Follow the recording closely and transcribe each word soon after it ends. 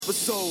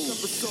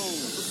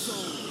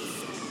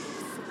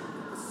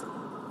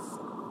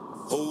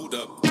Hold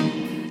up.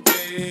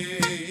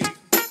 Hey,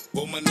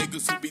 for my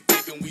niggas who be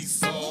thinking we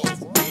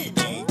soft, we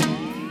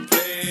don't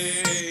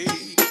play.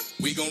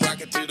 We gon'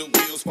 rock it till the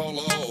wheels fall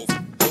off.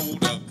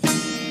 Hold up.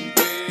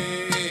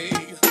 Hey,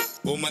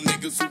 for my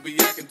niggas who be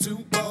acting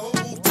too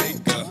bold,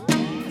 take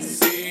a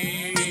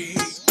seat.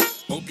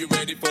 Hope you're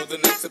ready for the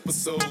next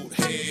episode.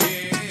 Hey.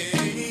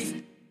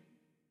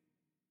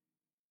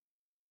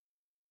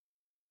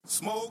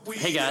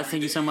 Hey guys,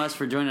 thank you so much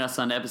for joining us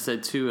on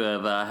episode 2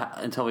 of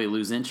Until We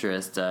Lose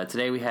Interest.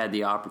 Today we had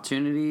the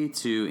opportunity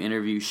to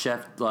interview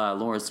Chef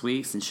Lawrence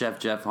Weeks and Chef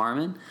Jeff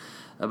Harmon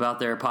about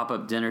their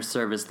pop-up dinner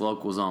service,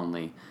 locals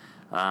only.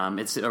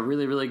 It's a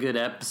really, really good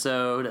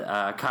episode.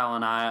 Kyle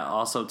and I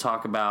also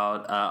talk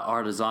about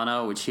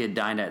Artisano, which he had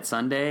dined at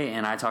Sunday,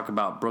 and I talk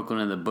about Brooklyn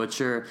and the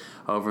Butcher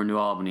over in New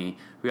Albany.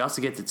 We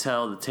also get to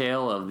tell the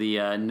tale of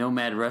the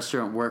nomad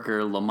restaurant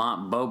worker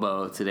Lamont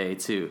Bobo today,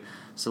 too.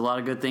 So a lot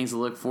of good things to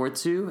look forward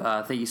to.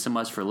 Thank you so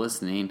much for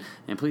listening.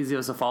 And please give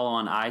us a follow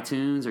on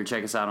iTunes or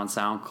check us out on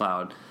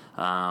SoundCloud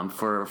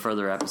for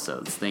further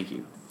episodes. Thank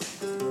you.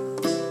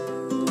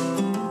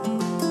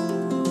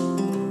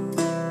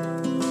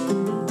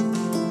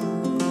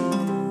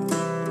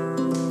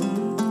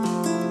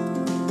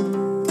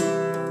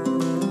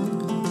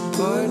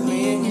 Put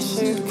me in your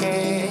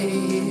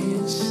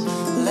suitcase.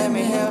 Let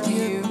me help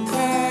you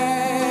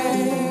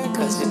pack.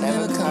 'Cause you're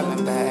never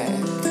coming back.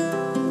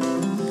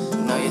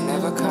 No, you're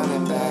never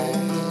coming back.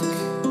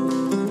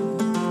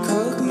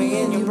 Cook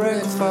me in your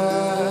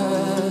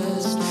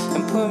breakfast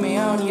and put me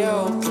on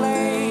your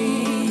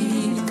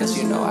plate. 'Cause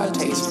you know I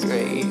taste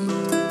great.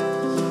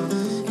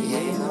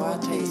 Yeah, you know I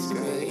taste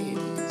great.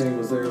 He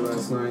was there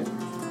last night.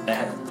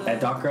 At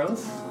Doc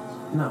Rose?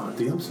 No, at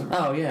the Yum Center.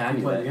 Oh, yeah, I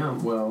knew played that.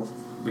 Yum. Well,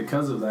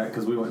 because of that,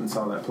 because we went and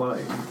saw that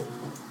play,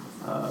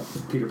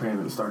 Peter Pan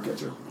and the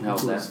Starcatcher. How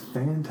was Which that?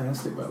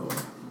 Fantastic, by the way.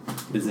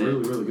 Is it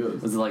really, really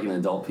good. Was it like an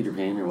adult Peter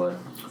Pan or what?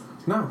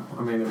 No,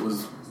 I mean, it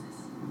was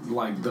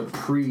like the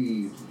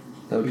pre...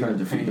 That would kind of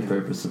defeat the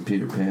purpose of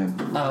Peter Pan.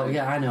 Oh,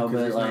 yeah, I know,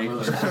 but like...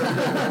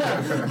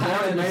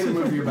 They made a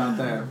movie about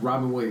that.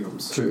 Robin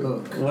Williams. True.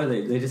 Hook. What are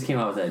they? They just came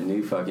out with that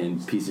new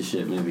fucking piece of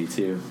shit movie,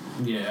 too.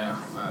 Yeah.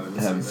 I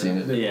haven't seen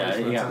it. Yeah,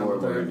 it got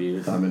horrible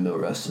reviews. I'm in no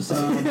rush to see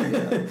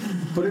it.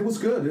 But it was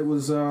good. It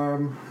was,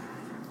 again,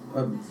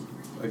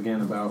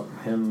 about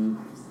him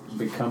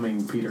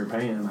becoming Peter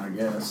Pan, I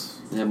guess.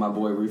 Had my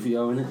boy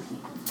Rufio in it?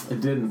 It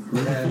didn't.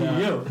 It had,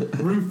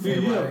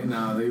 Rufio.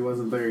 No, he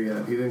wasn't there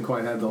yet. He didn't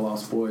quite have the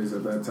Lost Boys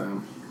at that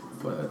time.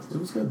 But it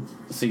was good.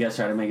 So you guys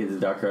tried to make it to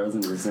Dark Rose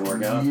and it just didn't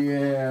work out?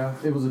 Yeah.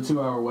 It was a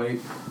 2-hour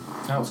wait.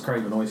 I was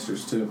craving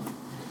oysters, too.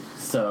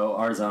 So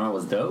Artisano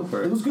was dope?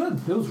 Or? It was good.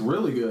 It was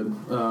really good.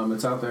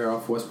 It's out there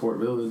off Westport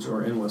Village,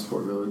 or in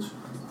Westport Village.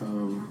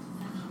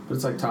 But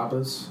it's like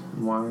tapas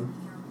and wine.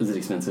 Is it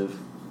expensive?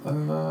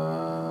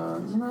 No,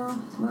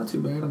 not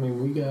too bad. I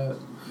mean, we got...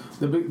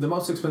 The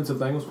most expensive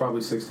thing was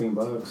probably $16,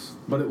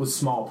 but it was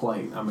small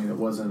plate. I mean, it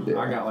wasn't... Yeah.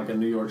 I got like a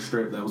New York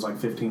strip that was like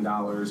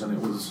 $15, and it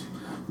was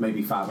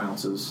maybe 5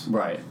 ounces.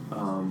 Right.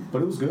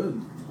 But it was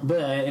good.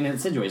 But in a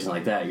situation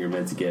like that, you're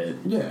meant to get...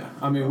 Yeah.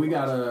 I mean, we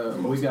got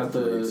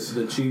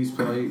the cheese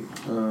plate,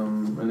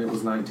 and it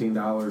was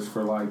 $19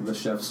 for like the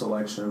chef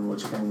selection,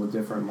 which came with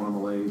different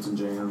marmalades and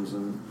jams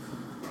and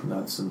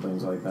nuts and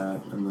things like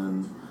that. And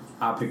then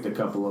I picked a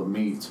couple of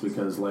meats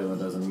because Layla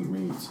doesn't eat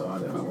meat, so I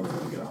wasn't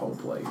going to get a whole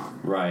plate.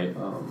 Right.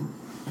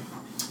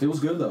 It was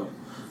good, though.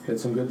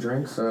 Had some good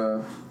drinks.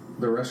 The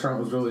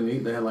restaurant was really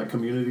neat. They had, like,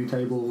 community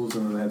tables,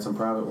 and then they had some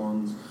private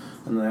ones.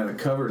 And they had a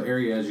covered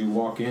area as you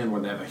walk in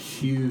where they have a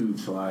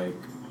huge, like,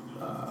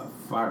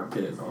 fire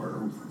pit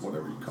or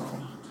whatever you call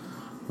them.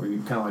 Where you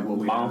kind of like what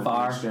we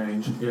bonfire had at the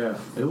exchange. Yeah,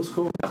 it was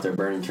cool. Out there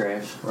burning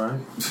trash.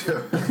 Right?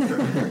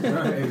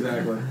 Right,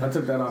 exactly. I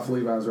took that off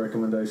Levi's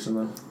recommendation,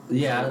 though.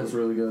 Yeah. It was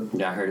really good.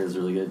 Yeah, I heard it was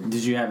really good.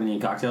 Did you have any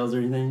cocktails or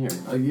anything?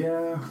 Or?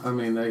 Yeah, I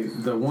mean,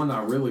 the one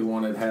I really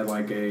wanted had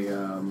like a, it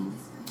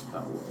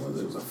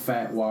was a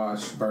fat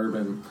wash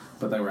bourbon,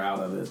 but they were out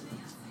of it.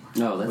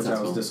 No, that's which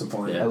I was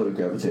disappointed. I would have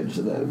gravitated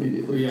to that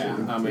immediately. Yeah,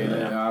 too. I mean,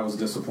 I was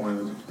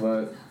disappointed,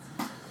 but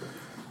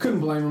couldn't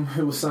blame them.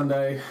 It was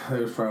Sunday; they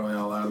was probably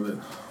all out of it.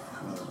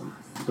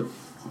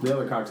 The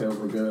other cocktails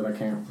were good.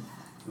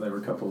 They were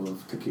a couple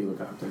of tequila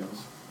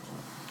cocktails.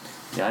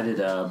 Yeah, I did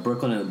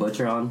Brooklyn and the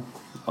Butcher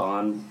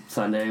on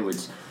Sunday,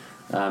 which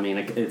I mean,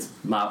 it's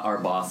our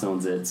boss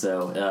owns it,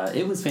 so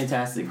it was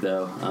fantastic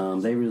though.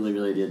 They really,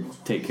 really did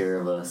take care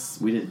of us.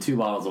 We did 2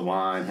 bottles of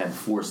wine, had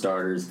 4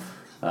 starters.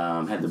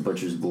 Had the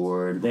butcher's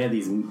board. They had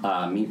these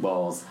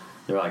meatballs.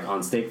 They were like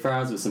on steak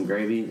fries with some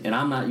gravy. And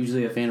I'm not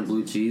usually a fan of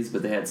blue cheese,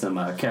 but they had some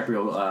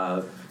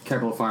Caprio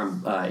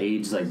Farm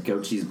aged like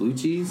goat cheese blue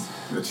cheese.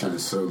 That shit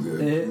is so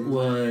good. It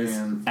was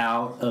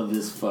out of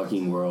this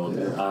fucking world.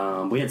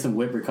 Yeah. We had some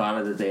whipped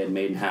ricotta that they had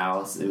made in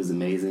house. It was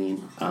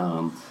amazing.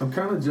 I'm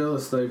kind of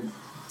jealous they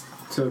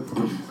took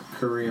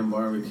Korean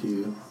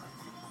barbecue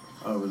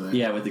over there.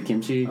 Yeah, with the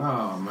kimchi.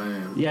 Oh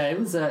man. Yeah, it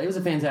was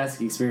a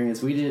fantastic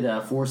experience. We did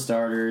 4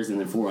 starters and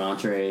then 4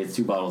 entrees,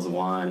 2 bottles of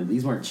wine.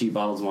 These weren't cheap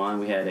bottles of wine.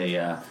 We had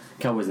a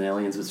Cowboys and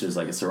Aliens, which was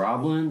like a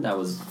Syrah blend. That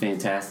was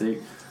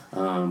fantastic.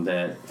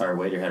 That our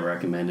waiter had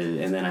recommended,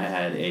 and then I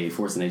had a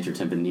Force of Nature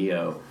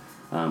Tempranillo,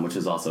 which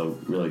was also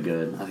really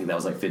good. I think that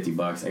was like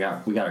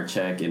 $50. We got our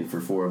check, and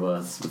for 4 of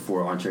us with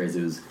 4 entrees,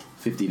 it was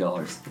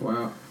 $50.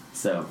 Wow.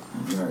 So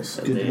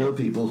nice. Good to know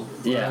people.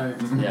 Yeah,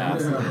 Right.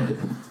 yeah.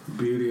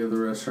 Beauty of the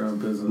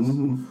restaurant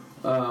business.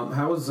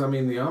 How was the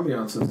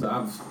ambiance and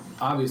stuff?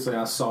 Obviously,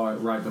 I saw it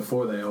right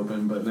before they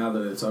opened, but now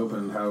that it's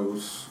opened,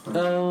 how's?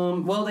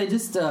 Well, they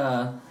just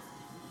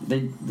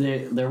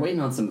they're waiting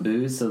on some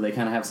booze, so they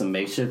kind of have some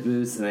makeshift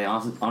booths, and they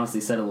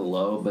honestly set it a little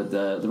low. But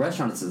the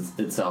restaurant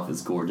itself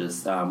is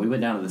gorgeous. We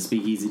went down to the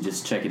Speakeasy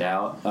just to check it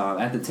out.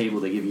 At the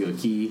table, they give you a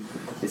key.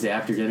 They say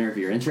after dinner, if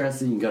you're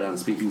interested, you can go down to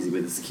the Speakeasy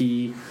with this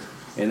key,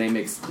 and they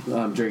mix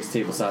drinks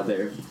tableside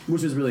there,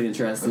 which is really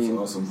interesting.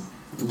 That's awesome.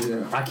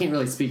 Yeah. I can't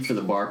really speak for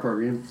the bar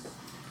program,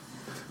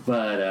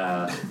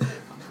 but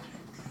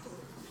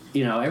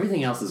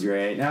everything else is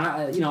great.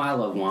 And I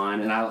love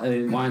wine,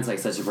 and wine's like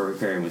such a perfect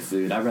pairing with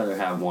food. I'd rather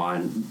have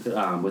wine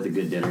with a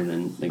good dinner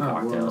than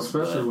cocktails. Well,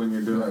 especially but when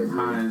you're doing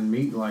high-end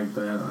meat like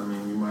that. I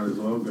mean, you might as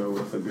well go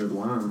with a good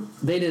wine.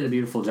 they did a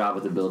beautiful job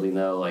with the building,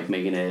 though, like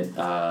making it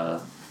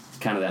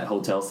kind of that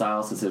hotel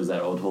style, since it was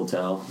that old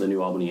hotel, the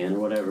New Albany Inn or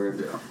whatever.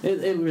 Yeah.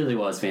 It really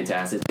was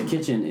fantastic. The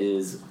kitchen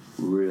is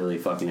really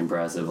fucking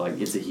impressive.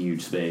 Like, it's a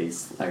huge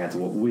space. I've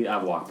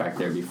walked back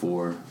there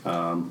before.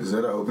 Is that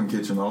an open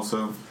kitchen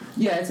also?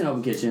 Yeah, it's an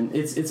open kitchen.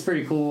 It's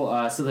pretty cool.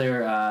 So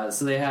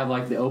they have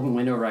like the open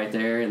window right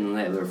there, and then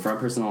they have their front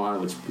person on the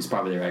line, which is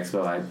probably their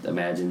expo, I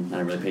imagine. I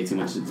don't really pay too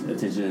much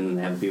attention, and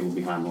they have the people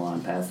behind the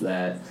line past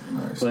that.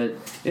 Nice. But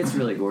it's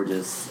really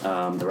gorgeous.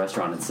 The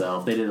restaurant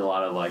itself, they did a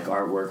lot of like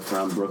artwork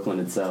from Brooklyn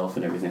itself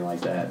and everything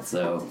like that.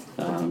 So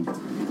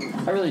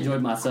I really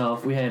enjoyed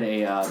myself. We had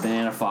a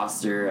Banana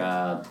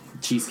Foster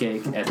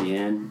cheesecake at the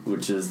end,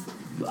 which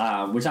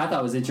I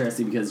thought was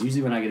interesting because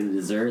usually when I get a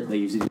dessert, they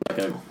usually do like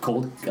a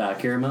cold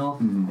caramel.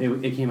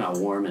 It came out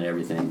warm and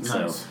everything, Nice.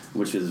 so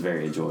which was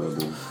very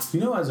enjoyable.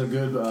 As a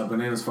good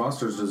Bananas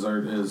Foster's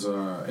dessert is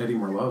Eddie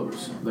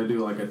Merlot's. They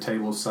do like a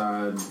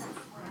tableside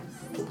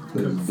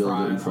They just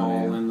build it in fried front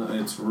all of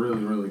you. it's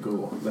really, really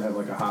cool. They have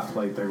like a hot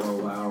plate they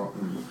roll out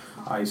and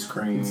ice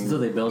cream. So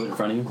they build it in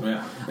front of you.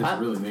 Yeah, it's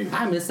really neat.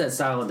 I miss that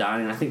style of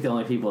dining. I think the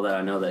only people that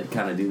I know that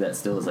kind of do that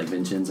still is like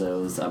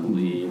Vincenzo's, I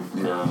believe.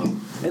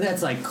 And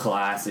that's like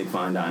classic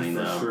fine dining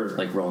though, sure.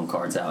 like rolling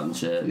carts out and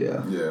shit.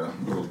 Yeah. Yeah,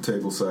 little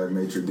tableside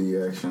maitre d'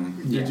 action.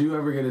 Did you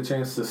ever get a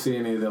chance to see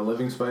any of the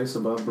living space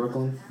above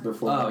Brooklyn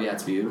before? Oh yeah,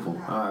 it's beautiful.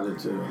 I did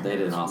too. They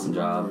did an awesome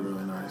job. Really,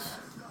 really nice.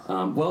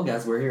 Well,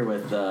 guys, we're here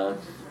with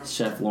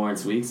Chef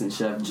Lawrence Weeks and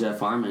Chef Jeff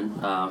Harmon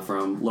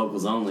from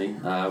Locals Only.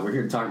 We're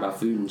here to talk about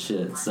food and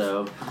shit.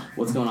 So,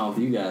 what's going on with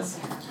you guys?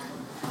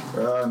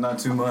 Not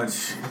too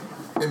much.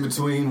 In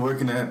between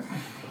working at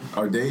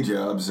our day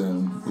jobs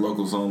and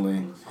Locals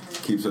Only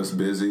keeps us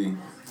busy.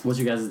 What's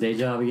your guys' day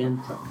job again?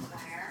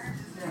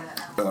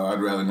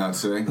 I'd rather not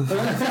say. We're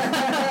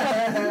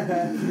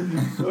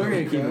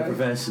gonna keep it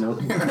professional.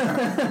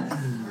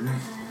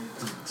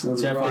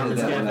 Chef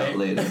Harmon's That one out Cafe.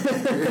 later.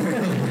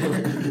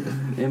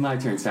 It might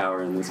turn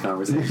sour in this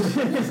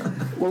conversation.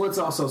 Well, let's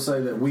also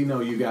say that we know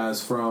you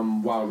guys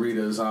from Wild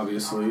Rita's,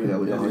 obviously. Yeah,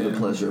 we had the And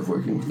pleasure of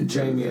working with each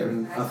other Jamie there.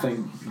 and I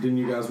think didn't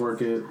you guys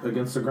work at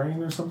Against the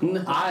Grain or something?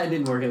 I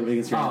didn't work at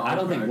Vegas. Oh, I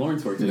don't think okay.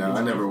 Lawrence worked at No, Vegas.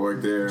 I never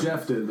worked there.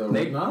 Jeff did though.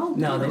 They- no,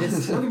 they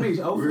just- What do you mean?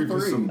 Oh, We were for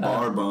just three. some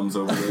bar bums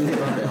over there,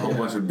 drinking a whole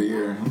bunch of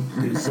beer.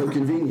 It's so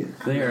convenient.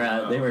 They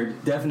were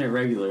definite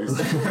regulars.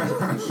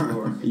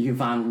 Sure. You can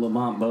find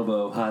Lamont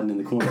Bobo hiding in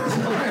the corner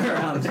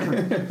around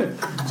there.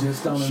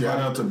 Just don't Shout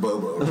out invite, to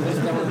Bobo.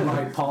 just don't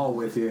invite Paul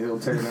with you. He'll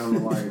tear down the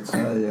lights.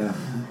 Yeah.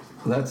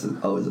 Well, that's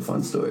always a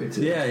fun story,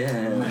 too.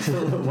 Yeah.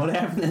 What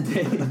happened that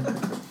day?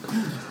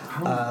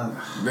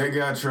 That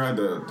guy tried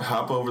to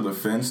hop over the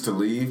fence to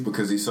leave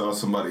because he saw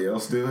somebody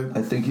else do it.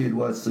 I think you'd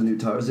watched the new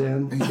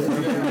Tarzan.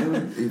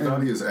 He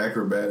thought he was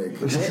acrobatic.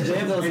 They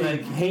have those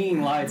like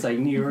hanging lights, like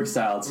New York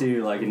style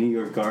too, like a New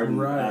York garden.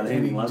 Right, and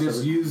hanging he lights just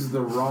over- used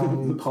the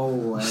wrong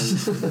pole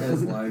as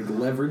like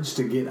leverage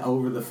to get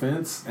over the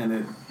fence,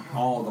 and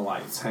all the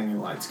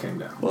hanging lights came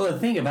down. Well, the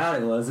thing about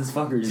it was this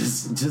fucker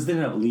just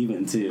ended up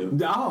leaving too.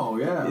 Oh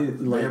yeah, They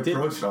Like,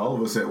 approached all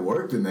of us at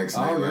work the next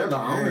day. Oh, yeah, Like, the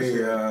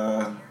ownership.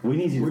 hey, we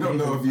need you. we to don't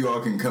pay know if you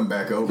all can come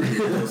back over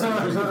here in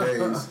 30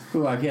 days. for-"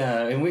 Like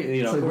yeah, and we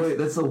It's like, of course, wait,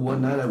 that's the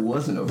one night I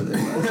wasn't over there.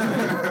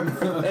 and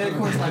of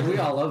course like we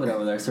all love it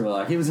over there, so we're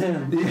like he was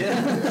him.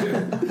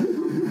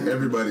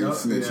 Everybody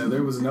was yeah. snitching.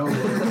 There was no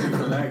loyalty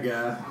for that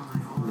guy.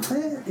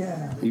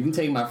 You can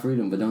take my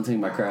freedom, but don't take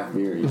my craft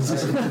beer. You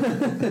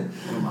know?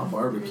 Or my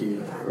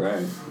barbecue.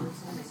 Right.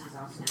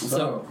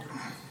 So,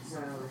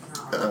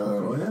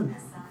 Go ahead.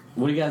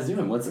 what are you guys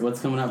doing?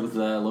 What's coming up with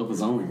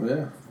Locals Only?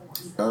 Yeah.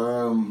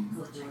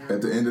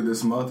 At the end of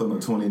this month, on the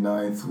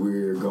 29th,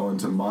 we're going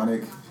to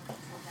Monic.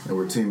 and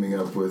we're teaming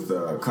up with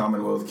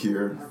Commonwealth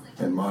Cure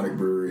and Monic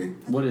Brewery.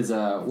 What is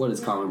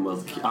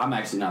Commonwealth? I'm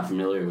actually not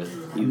familiar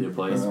with either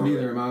place.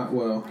 Neither am I.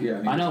 Well,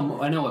 yeah. I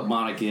know what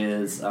Monic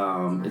is.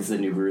 It's a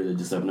new brewery that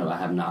just opened up. I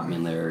have not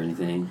been there or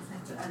anything.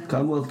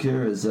 Commonwealth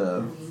Cure is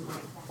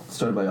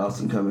started by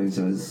Austin Cummings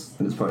and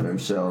his partner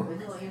Michelle.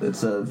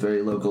 It's a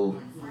very local,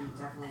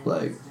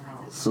 like,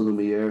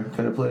 Salumiere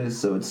kind of place.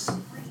 So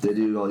they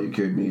do all your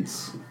cured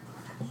meats,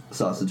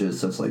 sausages,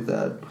 stuff like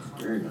that.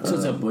 So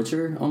it's a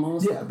butcher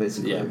almost. Yeah,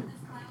 basically. Yeah.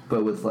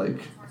 But with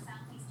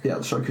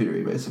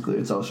charcuterie basically.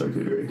 It's all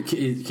charcuterie.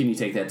 Can you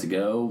take that to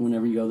go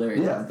whenever you go there?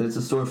 Yeah, it's a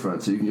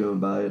storefront, so you can go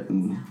and buy it.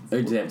 And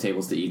Or do they have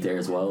tables to eat there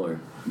as well? Or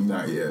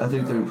Not yet. I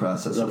think they're in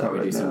process they'll of that probably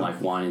right do some now. like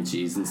wine and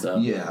cheese and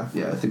stuff. Yeah,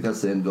 I think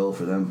that's the end goal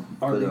for them.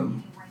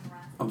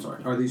 I'm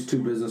sorry. Are these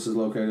two businesses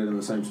located in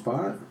the same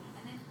spot?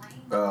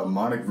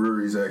 Monic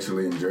Brewery is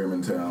actually in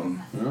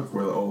Germantown, Yeah.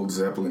 where the old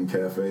Zeppelin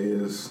Cafe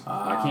is.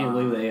 I can't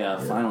believe they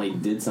finally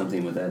did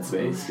something with that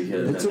space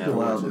because It that took a never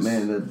while, was- but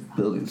man, that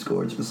building's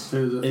gorgeous.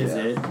 Is it? Is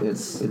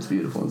it? It's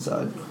beautiful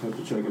inside. Have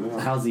to check it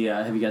out. How's the?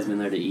 Have you guys been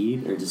there to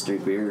eat or just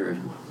drink beer? Or?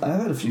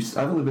 I've had a few.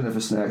 I've only been there for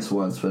snacks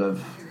once, but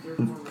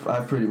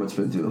I've pretty much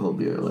been through the whole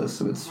beer list,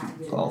 and it's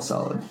all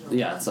solid.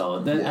 Yeah, it's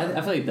solid. I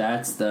feel like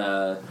that's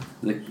the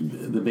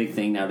big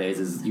thing nowadays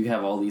is you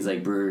have all these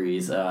like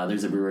breweries.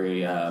 There's a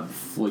brewery,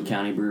 Floyd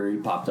County Brewery,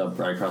 popped up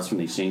right across from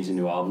the Exchange in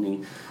New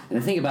Albany. And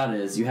the thing about it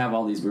is you have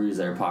all these breweries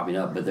that are popping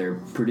up, but they're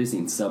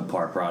producing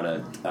subpar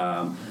product.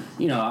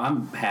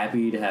 I'm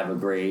happy to have a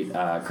great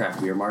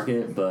craft beer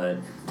market, but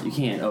you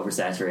can't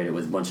oversaturate it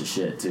with a bunch of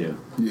shit too.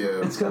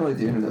 Yeah. It's kind of like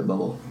the internet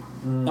bubble.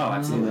 Oh,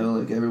 absolutely. You know,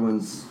 like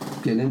everyone's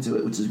getting into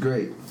it, which is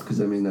great because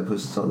that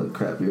pushes all the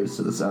crap beers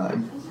to the side.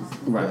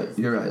 Right. But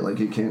you're right. Like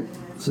you can't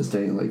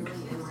sustain like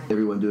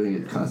everyone doing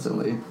it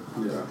constantly.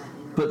 Yeah.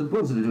 But the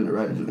ones that are doing it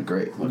right are doing it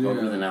great. Like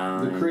over the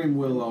nine. The cream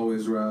will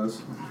always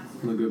rise.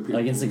 The good people.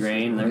 Against the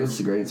grain, they're Against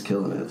the grain's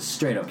killing it.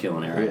 straight up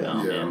killing it right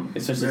now, Yeah. man. They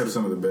Especially have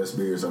some of the best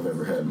beers I've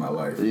ever had in my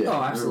life. Yeah.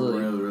 Oh,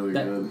 absolutely. They're really,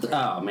 really good.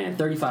 Oh man,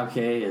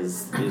 35K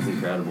is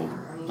incredible.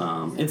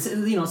 It's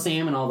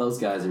Sam and all those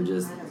guys are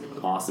just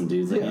awesome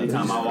dudes. Like Yeah,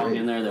 anytime they're I just walk great.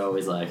 in there, they're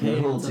always like, The "Hey,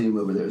 whole what's up?" team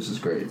over there is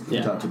just great. We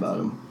Yeah. talked about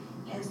them.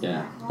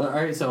 Yeah. But, all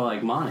right, so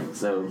like Monic,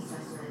 so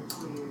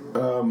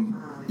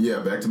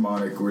Back to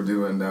Monic. We're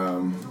doing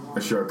a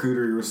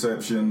charcuterie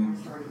reception.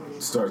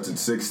 Starts at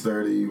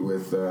 6:30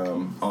 with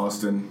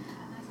Austin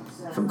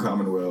from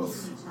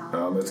Commonwealth.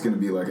 It's going to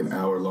be like an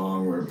hour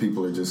long where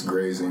people are just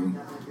grazing,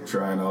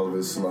 trying all of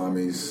his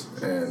salamis,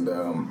 and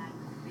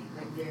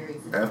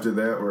after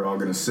that we're all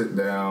going to sit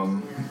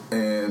down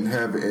and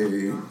have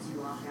a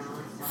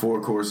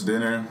 4-course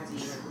dinner.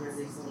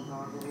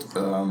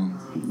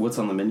 what's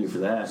on the menu for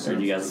that? Or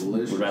do you guys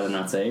would rather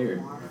not say?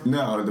 Or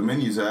No, the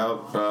menu's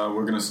out.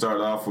 We're going to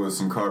start off with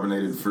some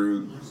carbonated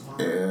fruit,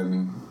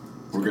 and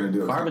we're going to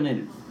do a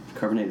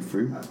carbonated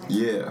fruit?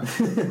 Yeah.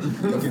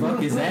 The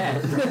fuck is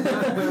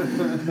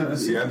that?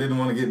 See, I didn't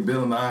want to get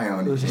Bill Nye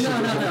on you.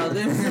 No.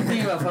 This is the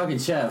thing about fucking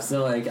chefs.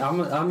 So like,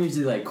 I'm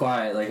usually like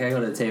quiet. Like I go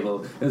to the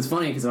table. It was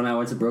funny because when I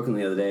went to Brooklyn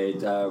the other day,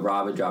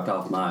 Rob had dropped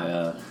off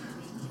my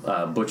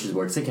butcher's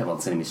board. They kept on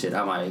sending me shit.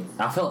 I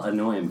felt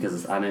annoying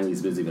because I know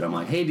he's busy, but I'm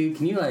like, hey dude,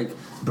 can you like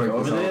Break go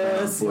over this all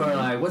down this for or me.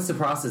 like what's the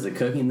process of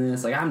cooking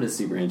this? Like I'm just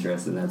super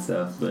interested in that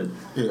stuff. But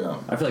Yeah.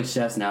 I feel like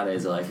chefs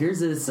nowadays are like, here's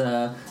this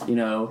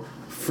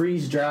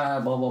freeze dry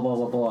blah blah blah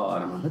blah blah,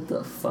 and I'm like, what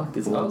the fuck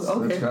is Well,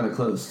 okay? that's kind of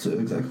close to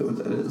exactly what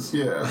that is.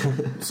 Yeah.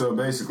 So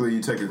basically,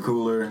 you take a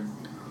cooler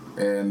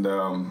and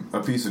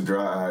a piece of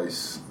dry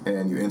ice,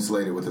 and you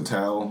insulate it with a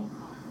towel.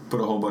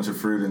 Put a whole bunch of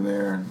fruit in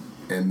there,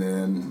 and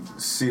then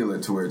seal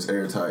it to where it's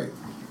airtight.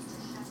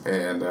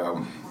 And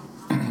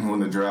when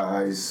the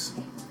dry ice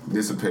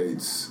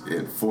dissipates,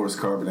 it force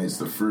carbonates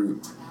the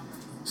fruit.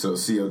 So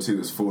CO2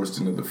 is forced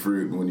into the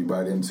fruit, and when you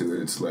bite into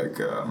it, it's like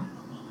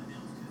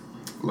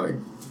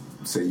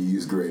say you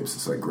use grapes,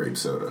 it's like grape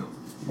soda.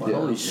 Yeah.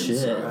 Holy shit!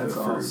 Inside That's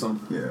the fruit.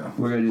 awesome. Yeah.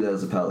 We're going to do that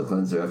as a palate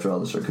cleanser after all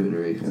the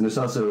charcuterie. And there's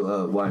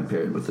also wine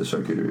paired with the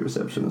charcuterie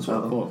reception as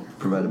well. Oh, cool.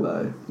 Provided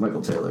by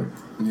Michael Taylor.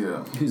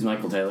 Yeah. Who's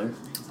Michael Taylor?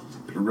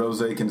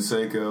 Rose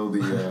Canseco,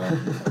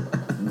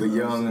 the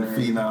young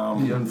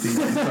phenom. Young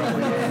female.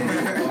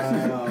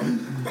 Wow.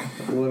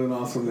 What an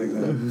awesome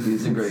nickname.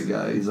 He's a great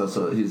guy. He's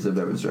the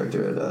beverage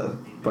director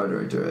bar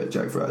director at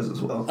Jack Fry's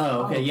as well.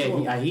 Oh, okay, yeah.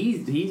 cool.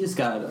 He just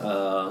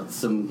got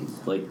some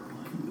like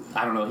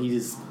I don't know. He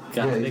just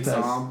got a he big passed-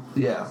 song.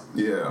 Yeah.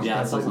 Yeah,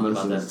 I saw Like something most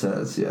about of his that.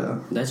 tests, yeah.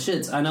 That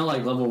shit's. I know,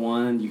 like level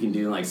 1, you can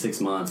do in like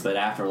 6 months, but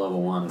after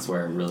level 1, it's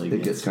where it really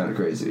It gets kind of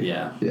crazy.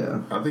 Yeah.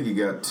 Yeah. I think he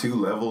got 2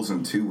 levels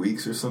in 2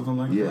 weeks or something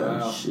like Yeah.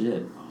 that. Oh,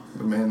 shit.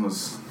 The man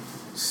was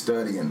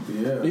studying.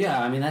 Yeah. But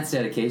yeah, I mean that's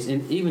dedication.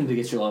 And even to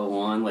get your level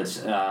 1, which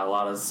a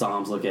lot of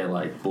somms look at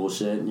like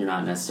bullshit. You're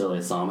not necessarily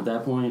a somm at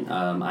that point.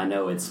 I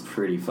know it's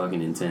pretty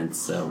fucking intense.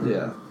 So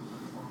Yeah.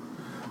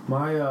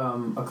 My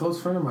a close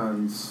friend of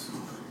mine's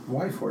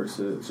wife works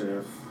at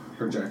Jeff.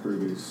 Or Jack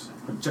Ruby's.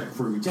 Jack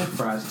Ruby. Jack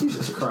Fries.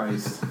 Jesus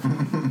Christ.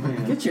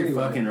 Man. Get your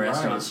Anyway, fucking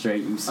restaurant right.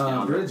 straight, you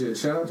scoundrel. Bridget.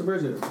 Shout out to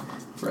Bridget.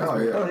 Oh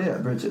yeah. Oh yeah,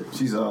 Bridget.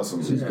 She's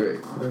awesome. She's great.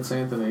 That's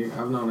Anthony.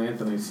 I've known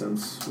Anthony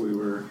since we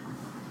were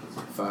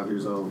 5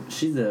 years old.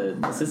 She's the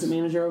assistant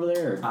manager over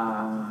there? Or?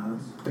 I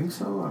think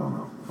so. I don't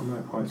know. I'm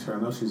not quite sure. I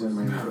know she's in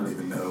I don't management.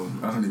 even know.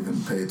 I don't even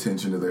pay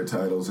attention to their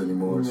titles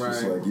anymore. It's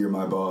just Right. like, you're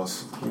my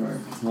boss. Right.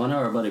 Well, I know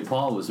our buddy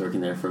Paul was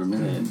working there for a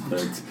minute,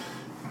 but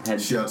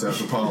Shouts out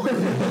to Paul.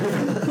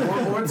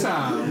 One more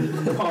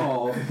time,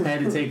 Paul.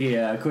 had to take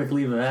a quick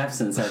leave of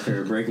absence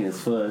after breaking his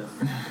foot.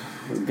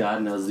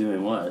 God knows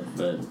doing what,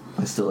 but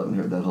I still haven't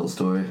heard that whole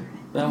story.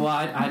 well,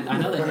 I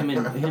know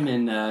that him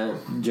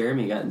and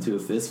Jeremy got into a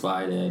fist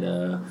fight at.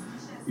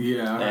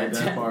 Yeah, I heard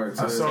that part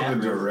too. I saw the Tap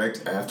room.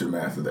 direct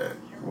aftermath of that.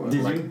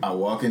 Did Like, you? I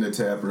walk in the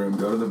tap room,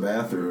 go to the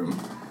bathroom,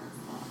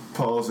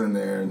 Paul's in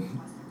there,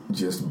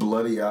 just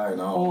bloody eye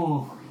and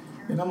all. Oh,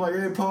 And I'm like,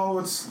 hey, Paul,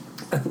 what's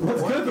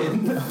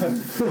cooking?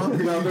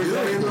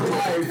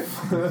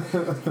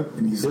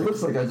 And he's It like,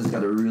 looks like I just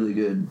got a really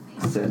good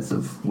sense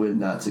of when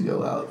not to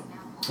go out.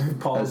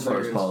 Paul's As far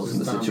as there, Paul's in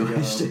the it's time to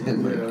go.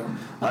 situation, like, Yeah.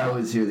 I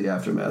always hear the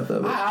aftermath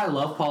of it. I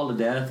love Paul to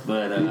death,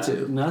 but Me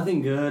too.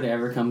 nothing good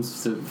ever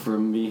comes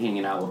from me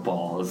hanging out with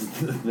Paul. Is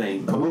the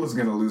thing. Paul is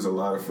going to lose a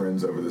lot of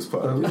friends over this We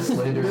podcast.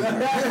 slandered.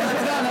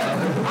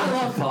 I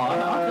love Paul.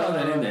 I'll throw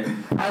that in there.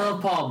 I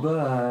love Paul,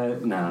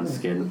 but no, I'm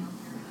just kidding.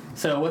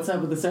 So what's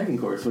up with the second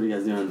course? What are you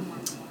guys doing?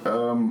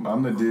 I'm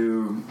going to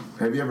do.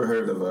 Have you ever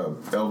heard of a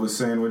Elvis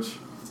sandwich?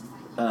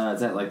 Is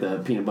that like the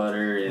peanut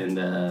butter and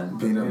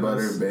Peanut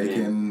butter,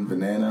 bacon,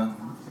 banana,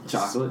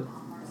 chocolate?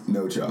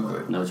 no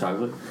chocolate. No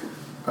chocolate?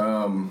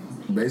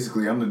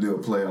 Basically, I'm going to do a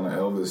play on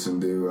Elvis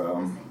and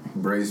do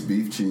braised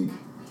beef cheek.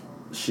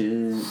 Shit.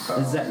 Is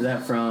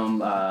that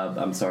from,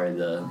 I'm sorry,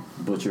 the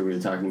butcher we were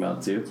talking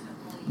about too?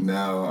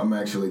 Now, I'm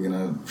actually going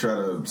to try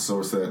to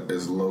source that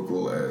as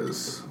local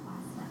as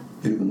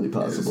Humanly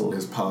possible.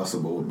 as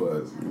possible,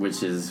 but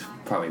Which is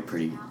probably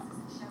pretty...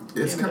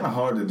 it's Yeah, kind of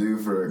hard to do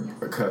for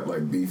a cut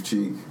like beef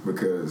cheek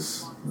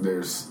because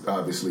there's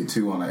obviously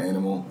 2 on an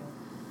animal.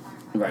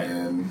 Right.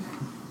 And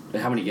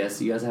How many guests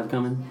do you guys have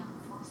coming?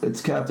 It's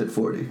capped at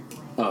 40.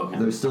 Oh, okay.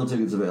 There's still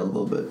tickets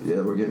available, but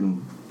yeah, we're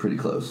getting pretty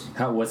close.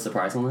 What's the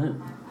price on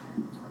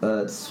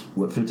that? It's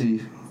what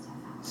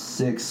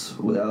 56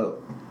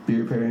 without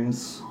beer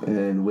pairings,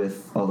 and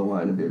with all the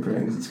wine and beer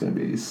pairings, it's going to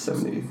be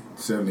 70.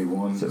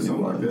 71,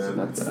 something like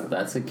 71, that.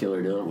 That's a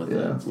killer deal with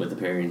Yeah. the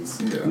pairings.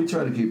 Yeah. We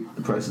try to keep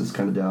the prices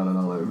kind of down on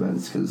all our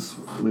events because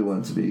we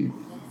want it to be,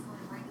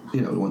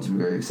 we want it to be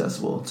very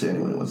accessible to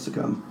anyone who wants to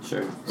come.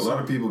 Sure. A lot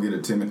of people get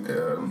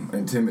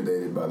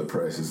intimidated by the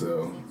prices,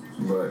 though.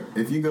 But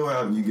if you go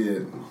out and you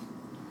get,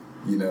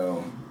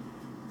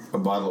 a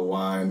bottle of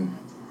wine,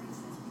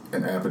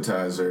 an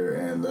appetizer,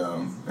 and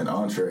an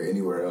entree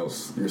anywhere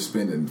else, you're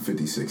spending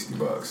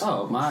 $50-$60.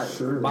 Oh, my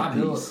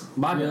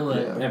bill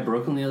Piece. at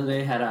Brooklyn the other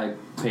day, had I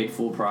paid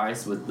full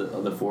price with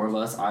the 4 of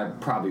us, I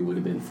probably would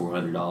have been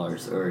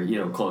 $400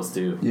 or close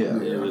to. Yeah.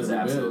 It was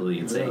Every bit. absolutely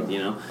insane,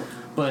 Yeah.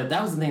 But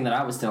that was the thing that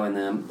I was telling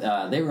them.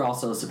 They were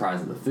also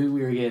surprised at the food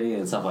we were getting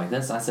and stuff like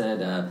this. I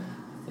said,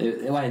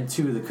 I had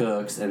 2 of the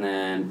cooks and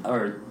then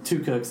 2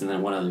 cooks and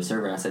then 1 other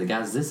server. I said,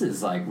 guys, this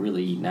is like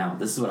really eating out.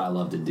 This is what I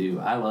love to do.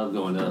 I love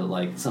going to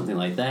like something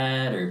like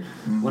that, or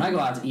when I go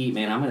out to eat,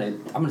 man, I'm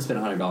gonna spend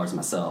 $100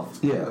 myself.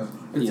 Yeah.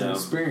 It's You an know.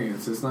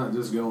 experience. It's not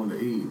just going to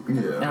eat.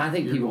 Yeah. And I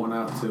think You're people going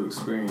out to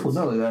experience. Well,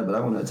 not only that, but I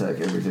want to attack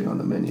everything on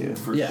the menu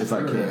Yeah. if I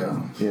sure,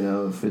 can.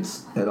 If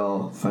it's at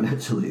all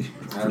financially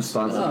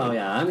responsible. Oh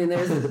yeah, I mean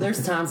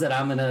there's times that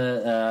I'm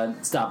gonna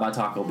stop by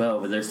Taco Bell,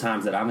 but there's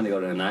times that I'm gonna go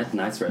to a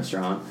nice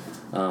restaurant,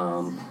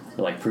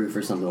 like Proof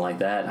or something like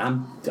that.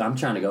 I'm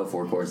trying to go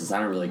 4 courses. I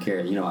don't really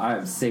care.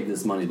 I've saved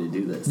this money to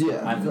do this.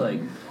 Yeah. I feel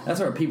like that's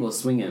where people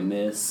swing and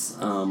miss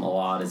a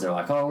lot. Is they're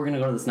like, oh, we're gonna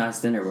go to this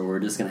nice dinner, but we're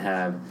just gonna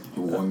have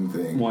One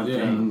thing. one Yeah.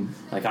 thing.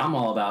 Like I'm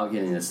all about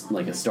getting a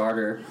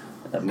starter.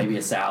 Maybe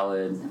a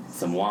salad,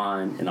 some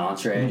wine, an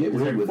entree. Get Is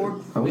there weird with it. pork?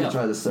 I want to Yeah.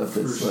 try the stuff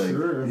that's For like,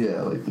 sure.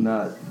 like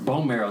not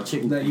Bone marrow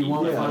chicken That you feet,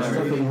 won't yeah, find stuff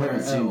that you anywhere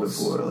haven't seen else.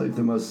 before. Like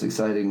the most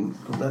exciting.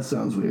 Oh, that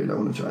sounds weird. I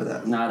want to try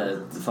that. Not a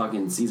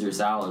fucking Caesar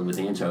salad with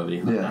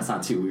anchovy. Like, Yeah. That's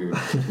not too weird.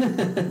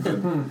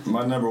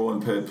 My number one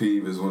pet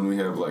peeve is when we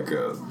have like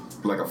a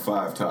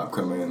 5 top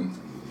come in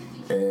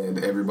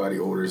and everybody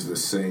orders the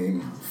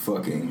same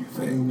fucking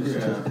thing.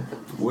 Yeah.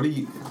 What do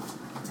you...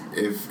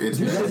 If it's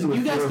You guys Four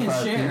or can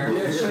five share.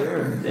 people, Yeah,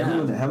 share. yeah.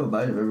 Everyone to have a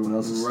bite of everyone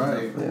else's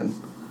Right. stuff, man.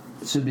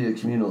 It should be a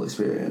communal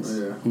experience.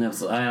 Yeah.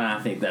 Absolutely. And I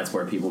think that's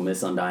where people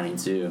miss on dining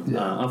too.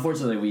 Yeah.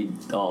 Unfortunately, we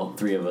all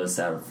 3 of us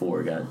out of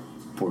 4 got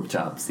pork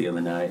chops the other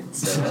night.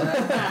 So.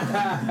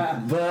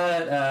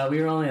 But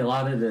we were only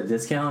allotted a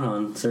discount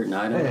on certain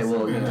items. Hey,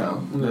 well, Yeah.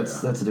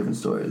 that's a different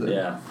story. There.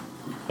 Yeah.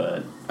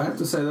 But I have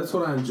to say that's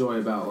what I enjoy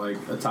about like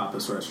a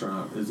tapas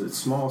restaurant is it's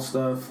small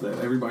stuff that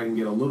everybody can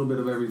get a little bit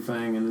of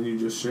everything and then you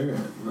just share it.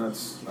 And I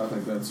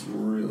think that's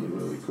really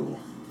really cool.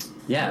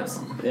 yeah, it's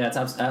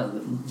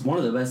one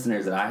of the best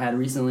dinners that I had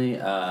recently.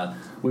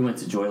 We went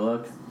to Joy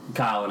Luck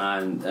Kyle and I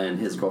and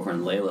his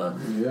girlfriend Layla.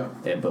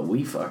 Yeah. But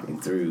we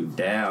fucking threw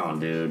down,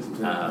 dude.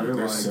 Yeah, they're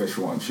There's like,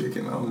 Szechuan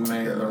chicken. Oh my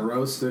man, God. the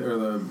roasted or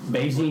the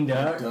Beijing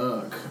duck.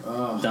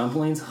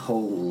 Dumplings,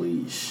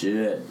 holy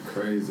shit.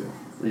 Crazy.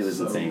 It was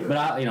So insane. good.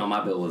 But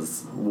my bill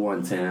was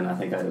 $110. I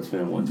think I had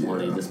spent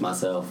 $120 just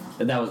myself.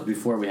 And that was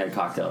before we had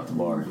cocktail at the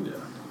bar. Yeah.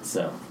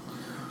 So,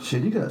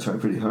 Shit, you gotta try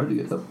pretty hard to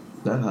get up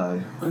that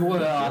high.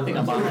 well, I think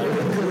I bought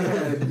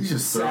like, You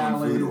just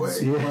throwing food away.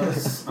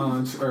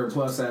 Salads,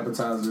 plus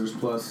appetizers,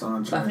 plus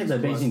entrees. I think the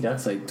plus- Beijing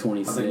duck's like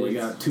 26. I think we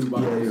got 2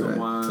 bottles you're of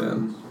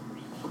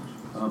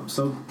right. wine.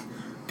 So,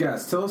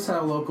 guys, tell us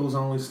how Locals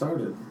Only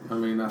started. I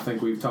mean, I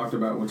think we've talked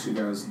about what you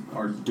guys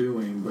are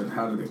doing, but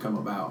how did it come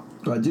about?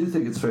 I do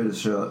think it's fair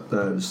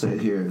to say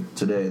here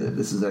today that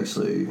this is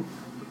actually,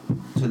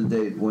 to the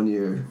date, 1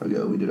 year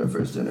ago, we did our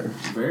first dinner,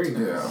 Very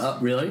nice. Yeah. Oh,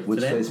 really?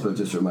 which Today? Facebook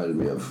just reminded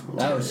me of.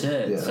 Oh,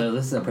 shit. Yeah. So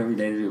this is a perfect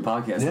day to do a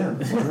podcast. Yeah,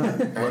 then. why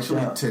not?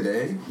 Actually, Yeah.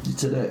 today,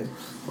 Today.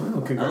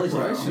 Well,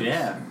 congratulations.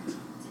 Yeah.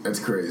 that's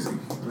crazy.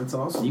 That's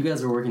awesome. You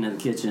guys were working in the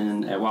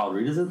kitchen at Wild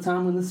Rita's at the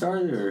time when this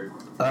started, or?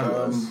 I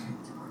was.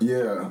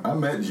 Yeah, I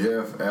met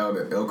Jeff out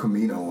at El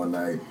Camino one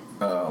night.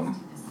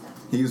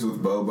 He was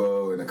with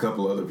Bobo and a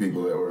couple other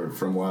people that were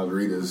from Wild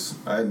Rita's.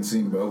 I hadn't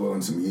seen Bobo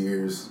in some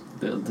years.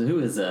 Who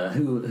is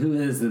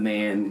the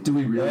man? Do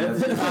we really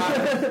have to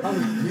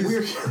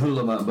who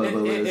Lamont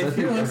Bobo is? I If think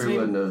you're listening-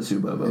 everyone knows who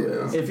Bobo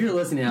Yeah. is. If you're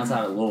listening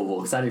outside of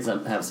Louisville, because I do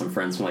have some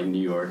friends from like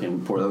New York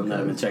and Portland that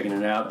have been checking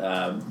it out.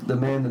 The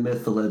man, the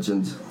myth, the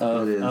legend.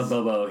 That is. Of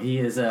Bobo, he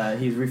is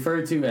he's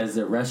referred to as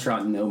a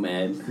restaurant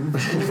nomad.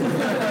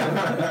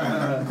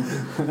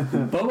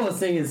 Bobo's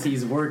thing is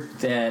he's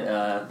worked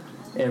at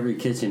every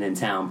kitchen in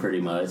town pretty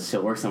much.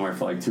 He'll work somewhere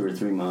for like 2 or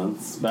 3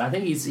 months, but I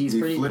think he's He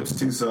pretty. flips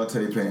 2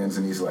 saute pans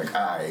and he's like,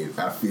 I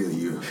feel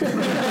you.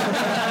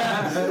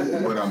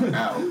 But I'm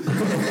out.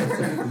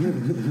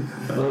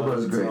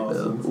 Bobo's great,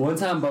 awesome. One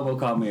time, Bobo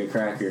called me a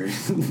cracker. I'd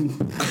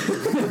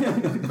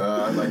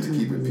like to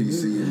keep it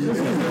PC.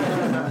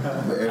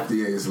 And the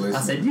FDA is listening.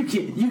 I said, "You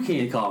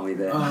can't call me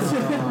that."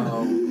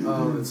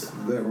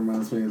 That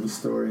reminds me of the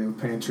story of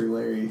Pantry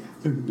Larry.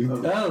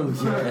 Oh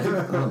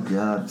yeah. Oh,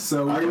 God.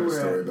 So I we got a were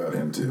story at, about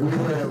him we too.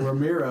 were at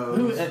Ramiro's.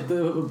 Who at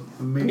the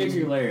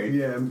Pantry Larry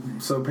Yeah,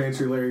 so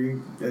Pantry Larry,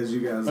 as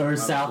you guys or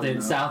obviously know,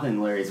 South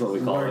End Larry is what we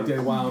call worked him.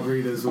 at Wild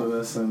Rita's with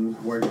us and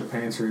worked at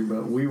Pantry,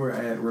 but we were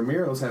at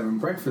Ramiro's having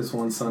breakfast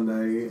one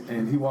Sunday,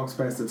 and he walks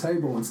past the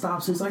table and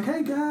stops. He's like,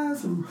 "Hey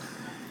guys," and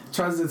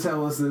tries to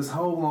tell us this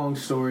whole long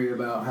story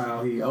about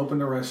how he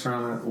opened a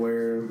restaurant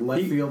where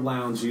Left Field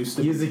Lounge used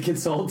to be. He's a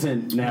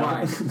consultant now.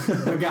 Right.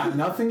 But got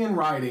nothing in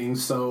writing,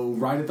 so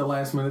right at the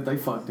last minute they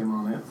fucked him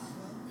on it.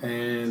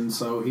 And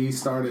so he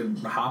started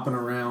hopping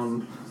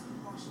around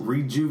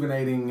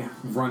rejuvenating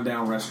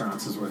rundown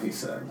restaurants is what he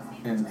said.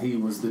 And he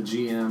was the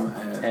GM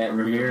at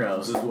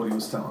Ramiro's. is what he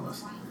was telling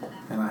us.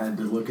 And I had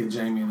to look at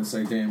Jamie and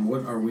say, "Damn,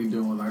 what are we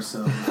doing with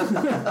ourselves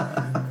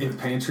if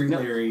Pantry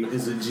Larry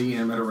is a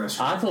GM at a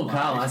restaurant?" I told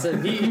Kyle, I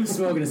said he was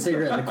smoking a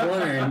cigarette in the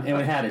corner and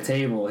we had a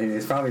table. He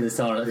was probably just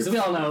telling us because we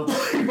all know.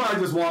 He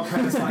probably just walked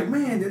past like,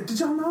 "Man, did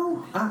y'all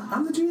know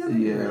I'm the GM?"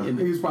 Yeah.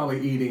 He was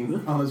probably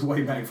eating on his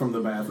way back from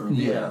the bathroom.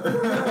 Yeah.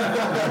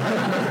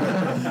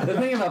 The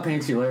thing about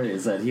Pantry Larry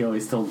is that he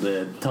always told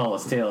the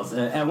tallest tales.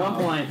 At one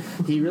point,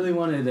 he really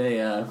wanted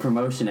a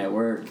promotion at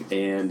work,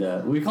 and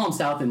we call him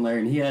South End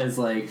Larry, and he has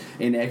like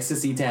an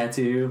ecstasy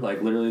tattoo,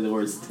 like literally the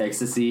words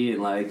ecstasy,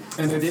 and like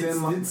And it's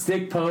in, like-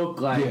 stick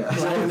poke, like,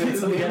 Yeah. And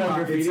it's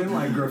it's in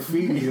like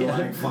graffiti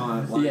like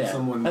font, like yeah.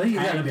 someone I think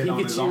he's got a tagged it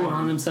on his Pikachu arm.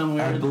 on him I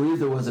somewhere. believe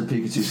there was a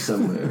Pikachu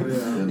somewhere.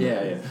 in Yeah,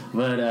 there. yeah.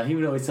 But he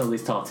would always tell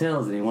these tall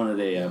tales, and he wanted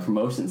a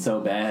promotion so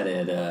bad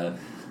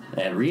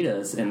at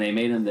Rita's, and they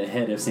made him the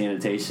head of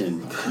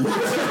sanitation.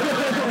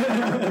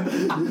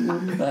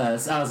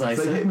 So I was like,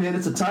 It's like, hey man,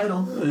 it's a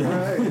title.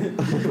 Right.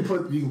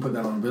 You can put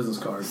that on a business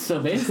card. so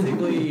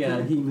basically,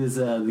 he was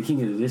the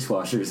king of the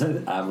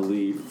dishwashers, I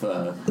believe.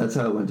 That's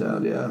how it went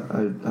down. Yeah,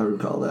 I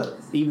recall that.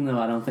 Even though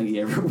I don't think he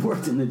ever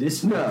worked in the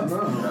dishwasher.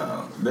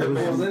 No. That Well,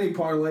 man, then he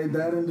parlayed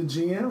that into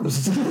GM.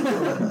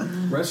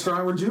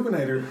 Restaurant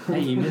Rejuvenator.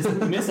 Hey, you miss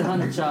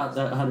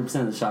 100%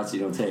 of the shots you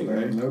don't take,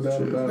 right? No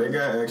doubt about that it.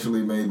 guy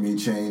actually made me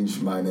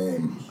change my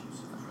name.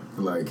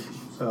 Like,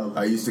 Oh.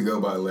 I used to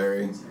go by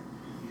Larry.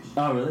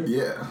 Oh, really?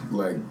 Yeah,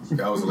 like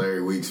I was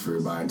Larry Weeks for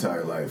my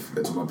entire life.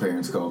 That's what my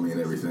parents called me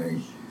and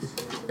everything.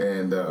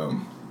 And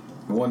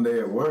one day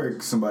at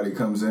work, somebody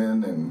comes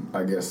in and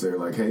I guess they're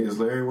like, "Hey, is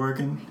Larry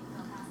working?"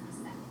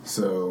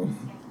 So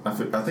I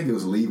think it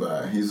was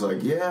Levi. He's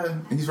like, "Yeah,"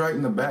 he's right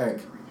in the back,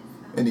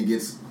 and he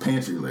gets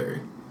Pantry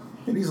Larry,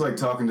 and he's like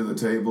talking to the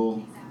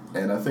table,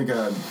 and I think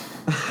I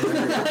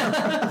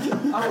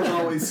was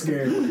always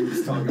scared when he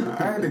was talking I about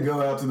had to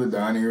go out to the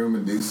dining room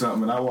and do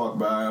something, and I walk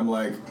by. I'm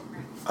like,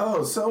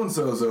 "Oh, so and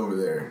so's over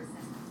there.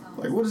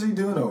 Like, what is he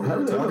doing over How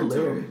there did I know talking to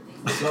Larry? him?"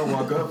 So I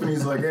walk up, and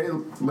he's like, "Hey,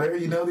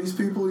 Larry, you know these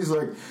people?" He's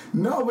like,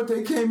 "No, but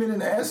they came in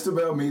and asked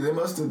about me. They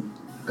must have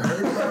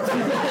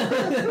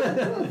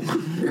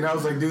And I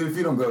was like, dude, if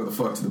you don't go the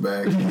fuck to the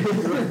back,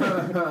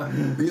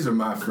 these are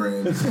my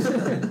friends.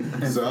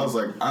 So I was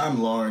like,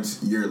 I'm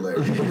Lawrence, you're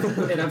Larry.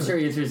 And I'm sure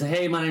he answers,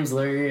 hey, my name's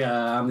Larry.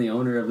 I'm the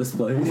owner of this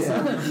place.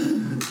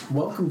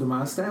 Welcome to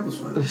my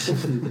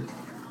establishment.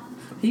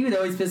 He would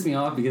always piss me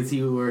off because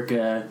he would work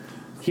the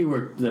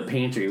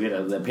pantry. We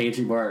had the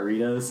pantry bar at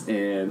Rita's,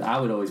 and I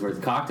would always work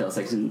the cocktail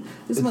section.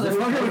 This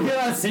motherfucker would get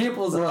out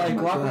samples of like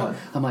guacamole. God.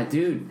 I'm like,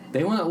 dude,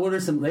 they want to order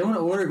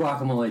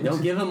guacamole.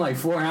 Don't give them like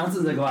 4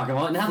 ounces of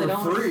guacamole. Now they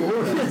don't.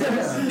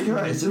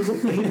 Christ, it was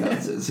like 8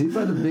 ounces. He'd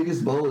find the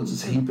biggest bowl and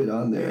just heap it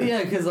on there.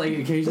 Yeah, because like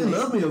They occasionally.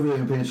 love me over here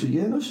in the pantry.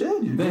 Yeah, no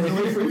shit. You're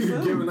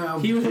Giving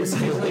out. He would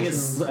occasionally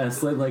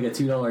slip like a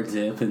 $2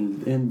 tip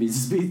and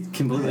just be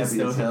completely happy as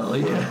stoked. hell.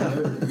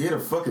 Yeah. You had a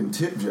fucking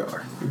tip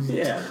jar.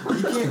 Yeah.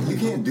 You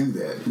can't do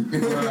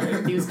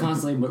that. He was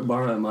constantly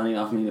borrowing money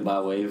off me to buy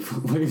wave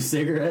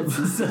cigarettes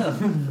and stuff.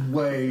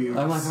 Waves.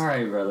 I'm like, all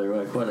right, brother,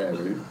 like,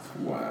 whatever.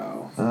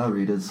 Wow.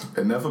 Rita's.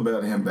 Enough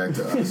about him, back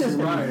to us.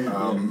 Right.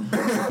 I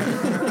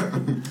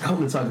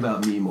want to talk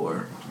about me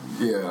more.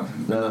 Yeah,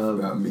 enough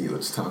about me.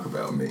 Let's talk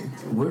about me.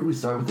 Where did we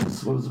start with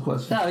this? What was the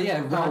question? Oh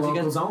yeah, How how'd you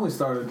locals get? only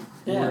started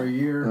Yeah. for a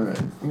year. All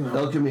right. You know.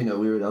 El Camino.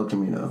 We were at El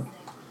Camino.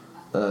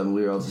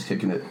 We were all just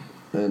kicking it.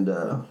 And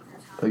I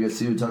guess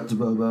he would talk to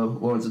Bobo.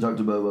 Lawrence would talk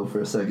to Bobo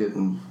for a second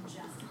and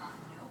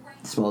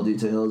small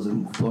details.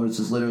 And Lawrence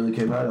just literally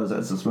came out. I was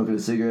smoking a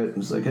cigarette and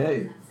was like,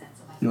 hey,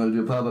 you want to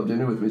do a pop-up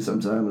dinner with me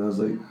sometime? And I was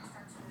like,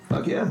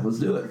 fuck yeah, let's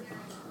do it.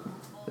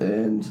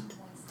 And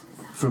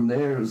from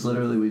there, it was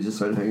literally we just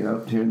started hanging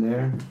out here and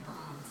there,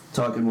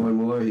 talking more and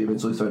more. He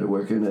eventually started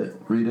working at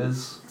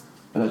Rita's.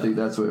 And I think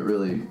that's where it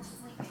really,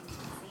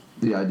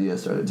 the idea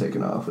started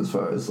taking off as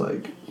far as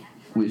like,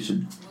 we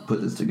should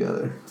put this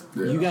together.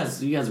 Yeah. You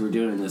guys were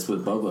doing this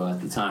with Bobo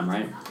at the time,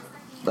 right?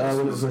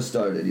 When it first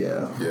started,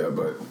 yeah. Yeah,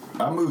 but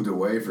I moved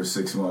away for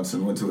 6 months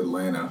and went to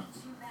Atlanta.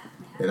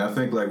 And I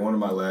think like one of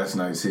my last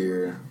nights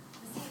here,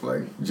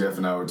 like Jeff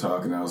and I were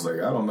talking, I was like,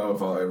 I don't know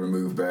if I'll ever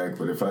move back,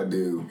 but if I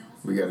do,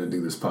 we got to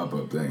do this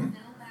pop-up thing.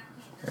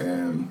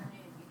 And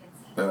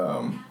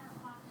I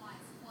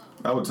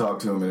would talk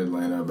to him in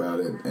Atlanta about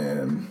it,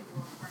 and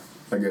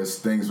I guess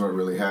things weren't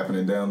really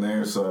happening down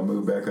there, so I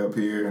moved back up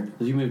here.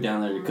 Did you move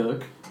down there to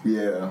cook?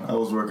 Yeah, I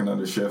was working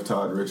under Chef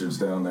Todd Richards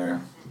down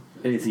there.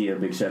 Is he a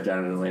big chef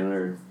down in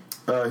Atlanta?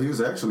 Or? He was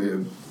actually a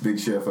big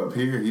chef up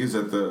here. He was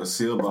at the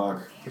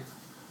Seelbach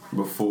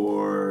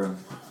before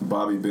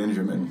Bobby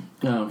Benjamin.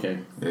 Oh, okay.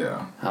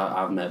 Yeah.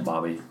 I've met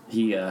Bobby.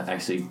 He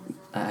actually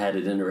had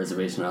a dinner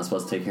reservation. I was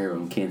supposed to take care of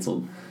him.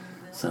 Canceled.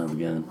 Son of a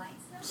gun.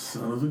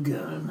 Son of a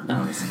gun. No,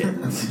 I'm just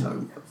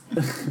kidding.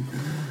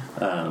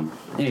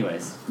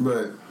 Anyways.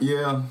 But,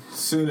 yeah,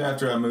 soon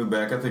after I moved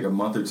back, I think a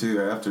month or two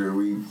after,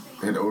 we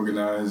had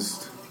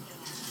organized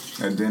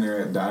a dinner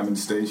at Diamond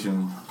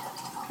Station.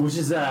 Which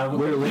is this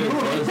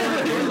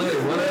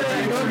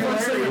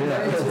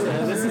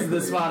is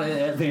the spot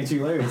at Pantry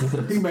Larry's.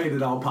 He made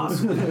it all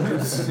possible.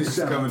 It's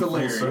Shout out coming to full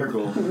Larry.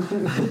 circle.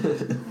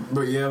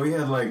 But, yeah, we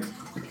had like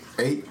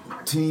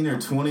 18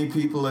 or 20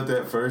 people at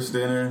that first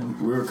dinner.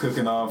 We were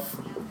cooking off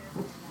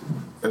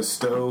a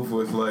stove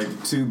with like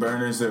 2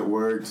 burners that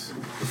worked,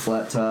 A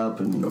flat top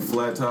and a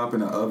flat top,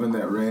 and an oven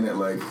that ran at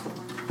like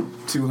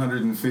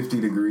 250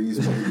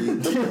 degrees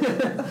maybe.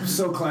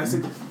 So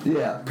classic.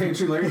 yeah.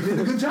 Pantry Larry did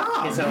a good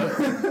job. So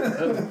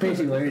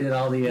Pantry Larry did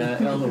all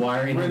the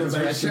wiring in his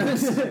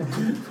Renovations.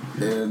 restaurant.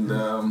 And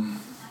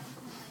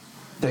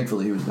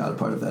Thankfully, he was not a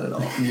part of that at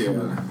all.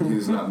 yeah, he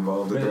was not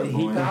involved at that He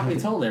point. probably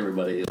told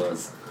everybody he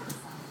was.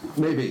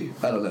 Maybe,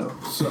 I don't know.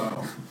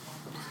 So,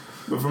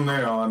 but from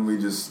there on, we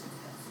just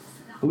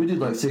We did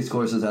like 6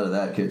 courses out of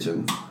that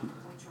kitchen.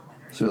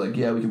 So we're like,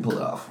 yeah, we can pull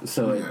it off.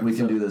 So Yeah. We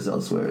can do this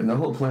elsewhere. And the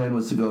whole plan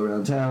was to go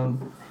around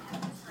town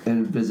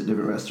and visit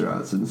different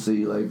restaurants and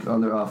see, like,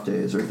 on their off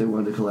days, or if they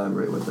wanted to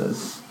collaborate with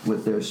us,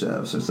 with their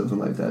chefs or something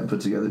like that, and put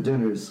together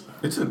dinners.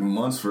 it took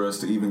months for us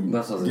to even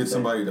That's what I was get gonna say.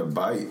 somebody to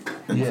bite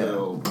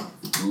until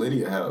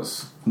Lydia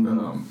House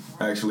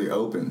actually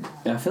opened.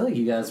 I feel like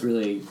you guys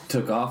really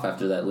took off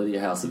after that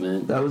Lydia House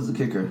event. That was the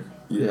kicker.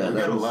 Yeah, we that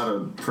got a was- lot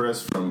of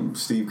press from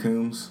Steve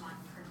Coombs,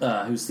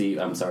 Who's Steve?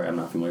 I'm sorry, I'm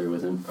not familiar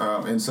with him.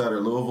 Insider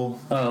Louisville.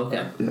 Oh,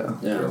 okay. Yeah.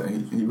 Yeah.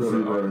 He wrote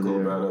an Over article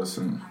there. about us,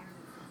 and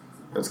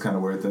that's kind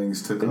of where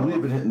things took And off. we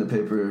had been hitting the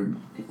paper,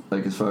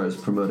 like, as far as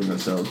promoting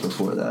ourselves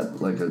before that.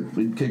 Like,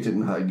 we kicked it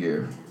in high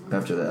gear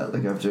after that.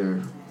 Like,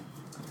 after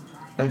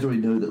we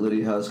knew that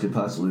Lydia House could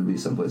possibly be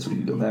someplace we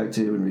could go back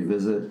to and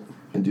revisit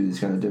and do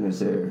these kind of dinners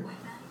there,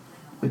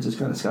 it just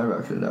kind of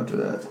skyrocketed after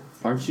that.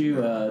 Aren't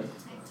you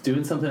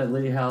doing something at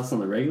Lydia House on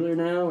the regular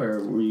now, or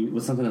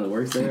was something in the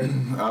works there?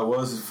 I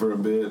was for a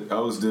bit. I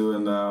was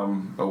doing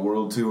a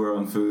world tour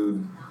on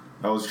food.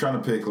 I was trying to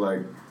pick,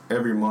 like,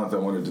 every month I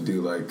wanted to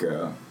do, like,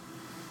 a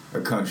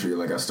country.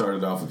 Like, I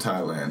started off with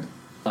Thailand.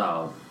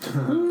 Oh,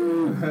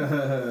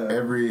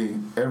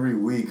 Every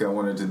week I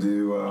wanted to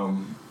do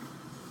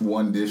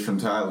one dish from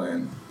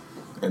Thailand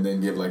and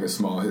then give, like, a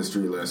small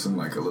history lesson,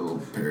 like a little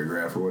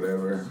paragraph or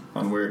whatever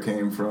on where it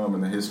came from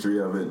and the history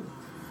of it.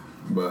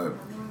 But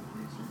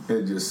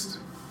It just,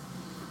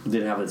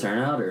 Didn't have the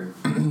turnout, or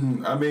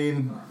I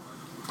mean,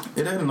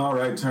 it had an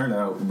alright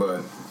turnout,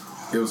 but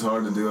it was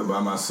hard to do it by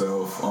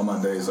myself on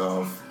my days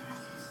off.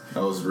 I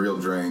was real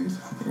drained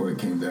when it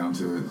came down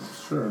to it.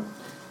 Sure.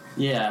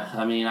 yeah,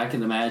 I mean, I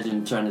can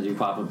imagine trying to do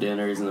pop-up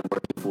dinners and then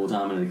working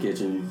full-time in the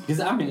kitchen. Because,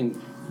 I mean,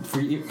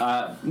 for you,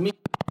 me,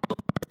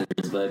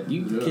 but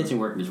you kitchen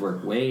workers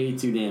work way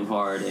too damn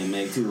hard and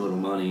make too little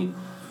money.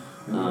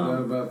 No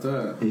doubt about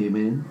that.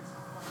 Amen.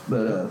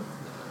 But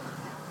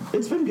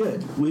it's been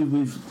good.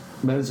 We've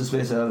managed to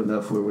space out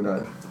enough where we're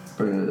not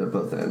burning it at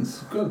both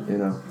ends. Good. You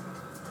know?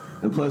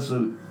 And plus,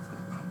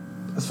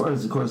 as far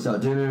as the coursed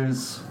out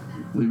dinners,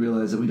 we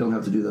realize that we don't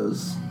have to do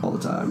those all the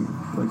time.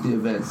 Like the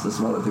events, the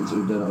smaller things that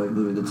we've done, like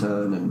Louis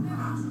Vuitton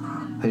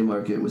and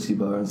Haymarket, Whiskey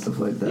Bar, and stuff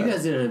like that. You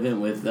guys did an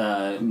event with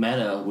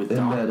Meta, with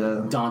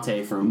Meta.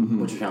 Dante from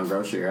Butchertown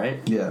Grocery, right?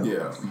 Yeah.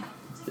 Yeah.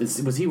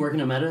 Was he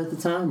working at Meta at the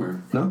time,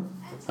 or? No?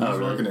 I was Oh,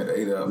 really? working at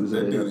 8 Up. was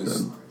That at 8 dude Up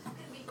is... then.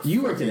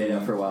 You worked at 8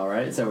 Up for a while,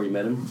 right? Is that where you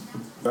met him?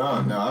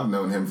 Oh, no, I've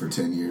known him for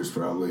 10 years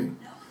probably.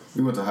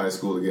 We went to high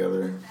school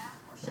together,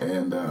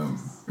 and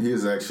he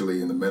is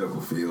actually in the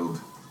medical field.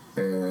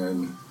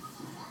 And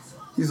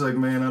he's like,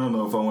 man, I don't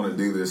know if I want to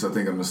do this. I think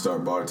I'm going to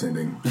start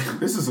bartending.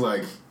 This is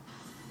like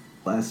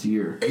Last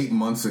year. 8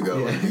 months ago,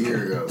 Yeah. a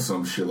year ago,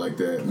 some shit like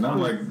that. And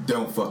I'm like,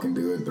 don't fucking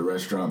do it. The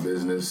restaurant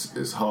business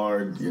is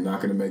hard. You're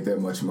not going to make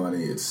that much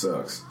money. It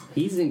sucks.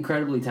 He's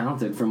incredibly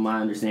talented, from my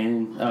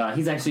understanding.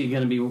 He's actually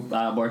going to be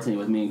bartending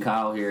with me and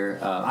Kyle here.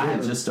 I He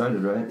haven't just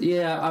started, right?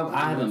 Yeah,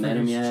 I haven't met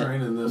him he's yet,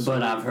 training this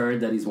but week. I've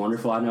heard that he's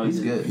wonderful. I know He's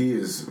good. He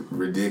is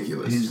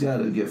ridiculous. He's got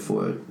a gift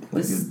for it.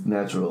 Like This- a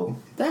natural.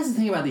 That's the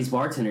thing about these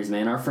bartenders,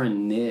 man. Our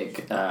friend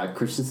Nick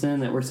Christensen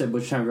that works at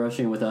Butchertown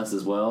Grocery and with us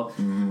as well.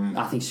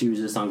 I think she was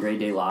just on Great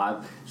Day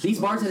Live. These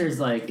bartenders,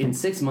 like, in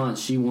 6 months,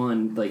 she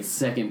won, like,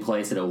 second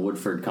place at a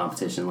Woodford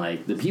competition.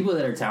 Like, the people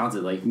that are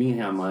talented, like me and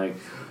him, like,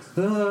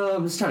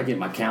 I'm just trying to get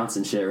my counts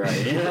and shit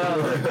right. You know,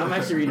 like, I'm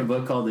actually reading a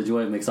book called The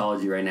Joy of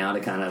Mixology right now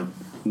to kind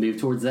of move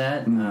towards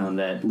that,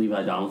 that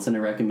Levi Donaldson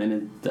had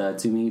recommended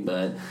to me.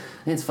 But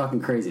it's fucking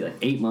crazy. Like,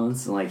 8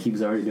 months, and, like, he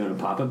was already doing a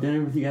pop-up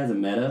dinner with you guys at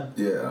Meta.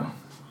 Yeah.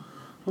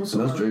 So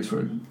those drinks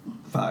were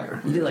fire.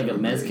 He did like a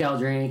mezcal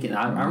drink, and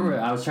I remember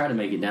I was trying to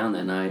make it down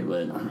that night,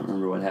 but I don't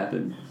remember what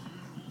happened.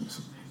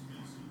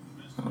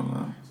 I don't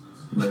know.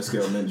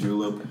 Mezcal mint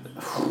julep.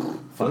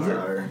 Was it?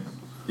 Fire.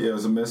 Yeah, it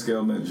was a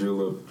mezcal mint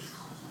julep.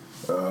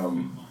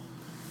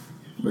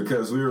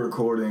 Because we were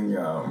recording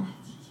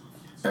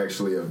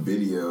actually a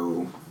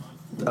video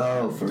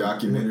Oh, for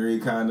documentary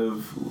kind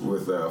of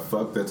with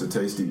Fuck That's a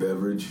Tasty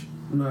Beverage.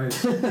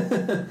 Nice.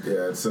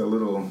 Yeah, it's a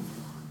little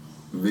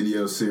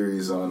video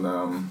series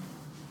on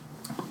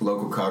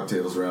local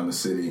cocktails around the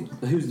city.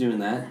 Who's doing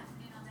that?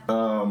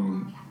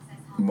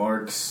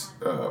 Mark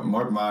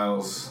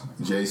Miles,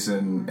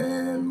 Jason,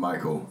 and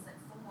Michael.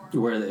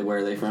 Where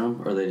are they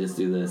from? Or they just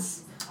do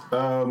this?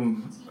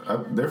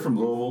 They're from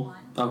Louisville.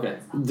 Okay.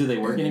 Do they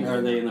work any?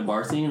 Are they in the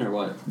bar scene or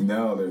what?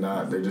 No, they're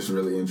not. They're just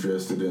really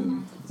interested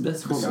in,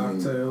 That's cool.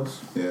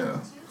 Cocktails. yeah.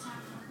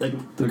 Like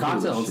the They're cool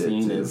cocktail as shit,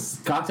 scene too.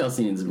 cocktail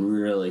scene's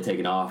really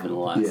taken off in the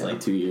last Yeah.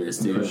 like 2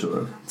 years too. For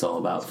sure. It's all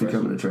about It's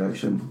become an fresh-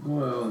 attraction.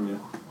 Well, and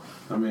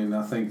I mean,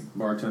 I think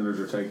bartenders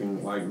are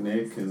taking, like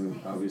Nick and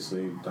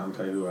obviously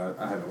Dante, who I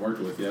haven't worked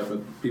with yet, but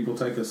people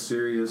take a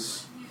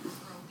serious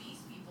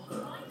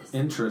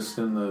interest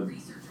in the,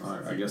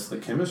 I guess, the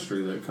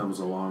chemistry that comes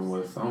along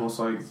with almost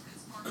like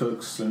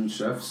cooks and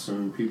chefs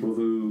and people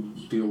who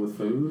deal with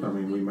food. I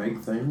mean, we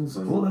make things.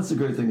 And Well, that's the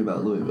great thing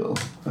about Louisville.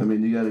 I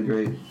mean, you got a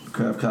great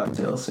craft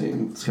cocktail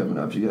scene that's coming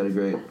up. You got a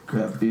great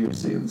craft beer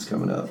scene that's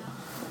coming up.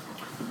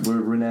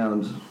 We're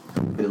renowned,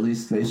 at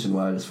least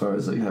nationwide, as far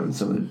as like having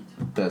some of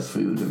the best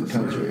food in the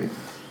country.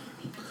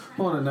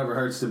 well, and it never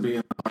hurts to be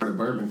in the heart of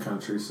bourbon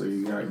country, so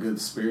you got good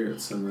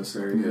spirits in this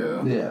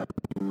area. Yeah.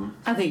 Yeah.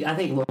 I think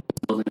Louisville's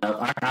building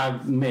up. I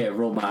may have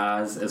rolled my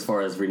eyes as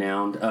far as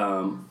renowned.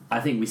 I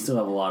think we still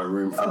have a lot of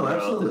room for Oh,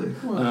 growth.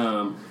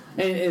 absolutely.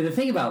 And the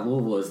thing about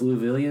Louisville is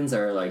Louisvillians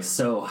are like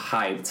so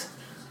hyped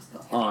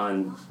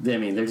on. I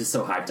mean, they're just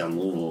so hyped on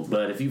Louisville.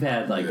 But if you've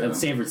had like Yeah.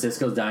 San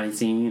Francisco's dining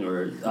scene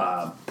or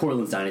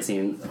Portland's dining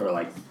scene or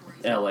like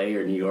L.A.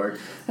 or New York,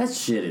 that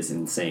shit is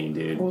insane,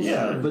 dude. Well,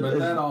 yeah. But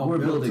that all we're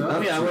built building up.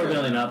 up. Yeah, to we're it.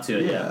 building up to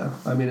it. Yeah.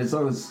 I mean, as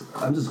long as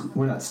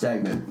we're not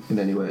stagnant in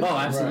any way. Oh,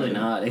 absolutely Right.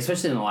 not.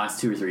 Especially in the last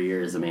 2 or 3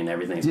 years. I mean,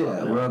 everything's Yeah,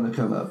 popping we're up. on the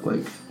come up.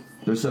 Like,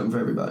 there's something for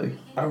everybody.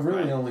 I've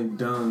really Right. only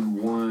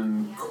done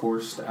one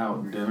coursed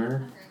out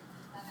dinner,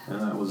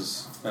 and that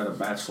was at a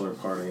bachelor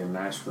party in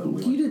Nashville.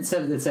 We You did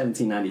the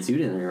 1792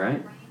 dinner,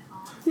 right?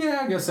 Yeah,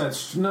 I guess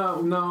that's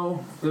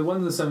no. It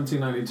wasn't the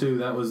 1792.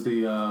 That was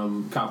the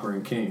Copper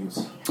and Kings.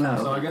 So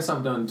okay. I guess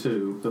I've done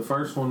two. The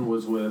first one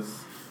was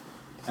with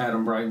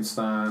Adam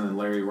Breitenstein and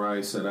Larry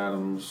Rice at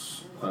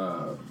Adam's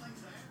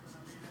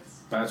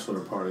bachelor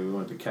party. We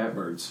went to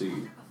Catbird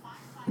Seed.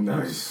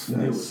 Nice.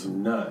 It was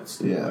nuts.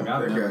 Dude. Yeah. Like,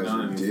 I've That never guy's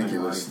done anything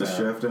ridiculous. like The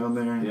that. chef down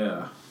there.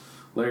 Yeah.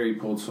 Larry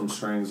pulled some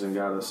strings and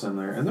got us in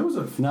there. And there was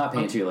a Not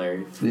Pantry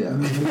Larry. Yeah.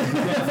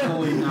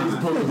 definitely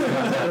not. Pulled us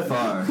not that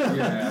far.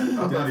 Yeah,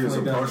 I thought he was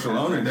a partial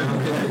owner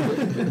down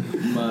there.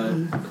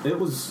 but it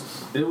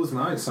was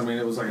nice. I mean,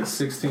 it was like a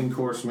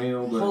 16-course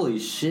meal. But, Holy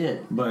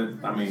shit. But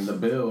I mean, the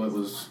bill it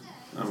was.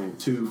 I mean,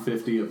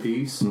 $250 a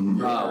piece.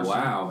 Mm-hmm. Oh,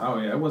 wow. Oh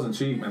yeah, it wasn't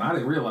cheap, and I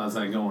didn't realize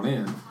that going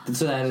in.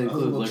 So that I was a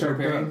includes little liquor checked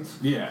pairing? up.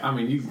 Yeah, I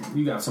mean,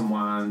 you got some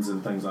wines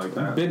and things like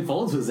that. Ben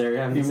Folds was there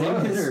having He the same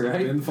was. dinner,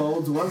 right? Ben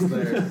Folds was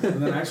there, and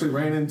then I actually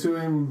ran into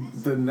him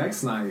the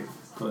next night,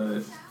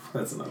 but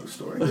that's another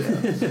story.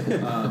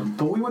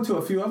 But we went to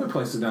a few other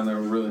places down there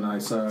that were really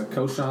nice.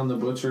 Koshan the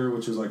Butcher,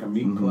 which is like a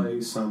meat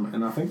place,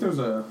 and I think there's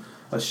a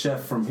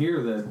chef from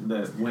here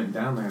that went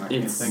down there. And I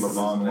can't It's think of his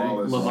Levon name.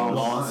 Wallace. Levon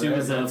Wallace. He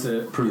was That's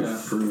a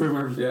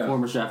it. Yeah.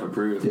 former chef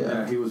approved. Yeah.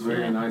 Yeah, he was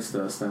very Yeah. nice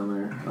to us down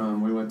there.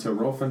 We went to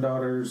Rolf and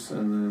Daughters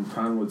and then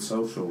Pinewood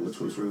Social, which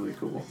was really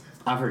cool.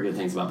 I've heard good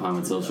things about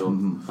Pinewood Social.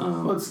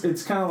 Well,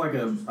 it's kind of like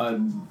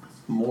a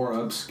more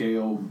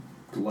upscale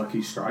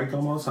Lucky Strike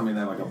almost. I mean,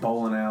 they have like a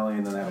bowling alley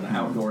and then they have an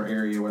outdoor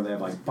area where they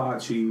have like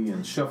bocce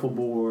and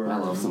shuffleboard. I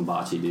love some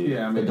bocce, dude.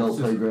 Yeah, I mean, Adult it's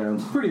just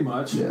playground. pretty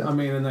much. Yeah. I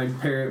mean, and they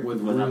pair it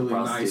with Without really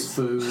nice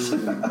prostitutes.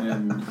 food,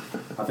 and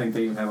I think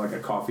they even have like a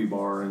coffee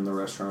bar in the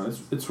restaurant.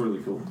 It's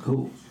really cool.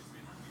 Cool.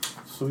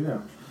 So yeah,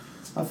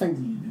 I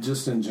think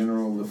just in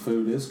general the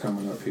food is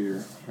coming up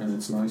here, and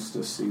it's nice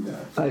to see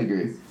that I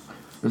agree.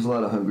 There's a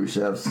lot of hungry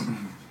chefs,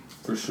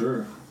 for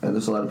sure. and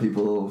there's a lot of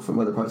people from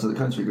other parts of the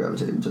country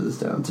gravitating to this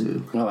town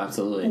too. Oh,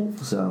 absolutely.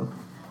 So,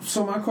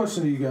 So my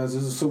question to you guys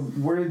is: so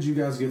where did you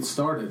guys get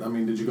started? I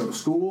mean, did you go to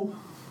school,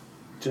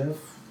 Jeff?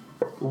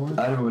 Lauren?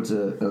 I never went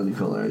to LNU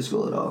culinary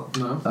school at all.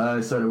 No.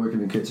 I started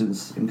working in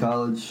kitchens in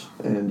college,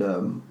 and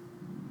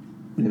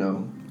you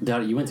know,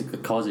 Dad, you went to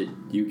college at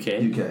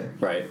UK? UK.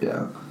 Right.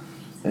 Yeah.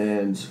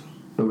 And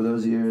over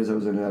those years, I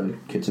was learning how to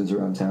kitchens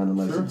around town in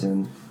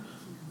Lexington,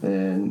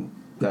 and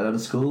got out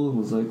of school and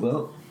was like,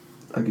 well,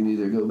 I can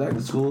either go back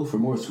to school for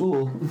more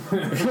school.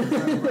 Right.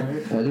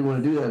 And I didn't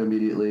want to do that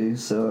immediately,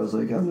 so I was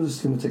like, I'm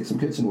just going to take some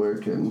kitchen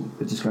work, and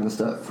it just kind of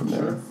stuck from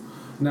there. Sure.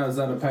 Now, is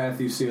that a path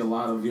you see a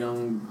lot of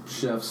young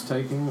chefs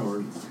taking,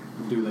 or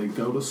do they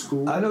go to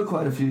school? I know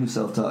quite a few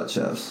self-taught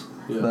chefs,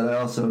 Yeah. but I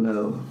also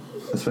know,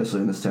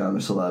 especially in this town,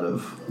 there's a lot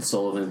of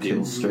Sullivan people.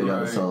 kids straight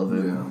out of Right.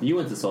 Sullivan. You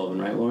went to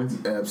Sullivan, right,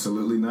 Lawrence?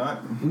 Absolutely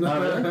not. Yeah,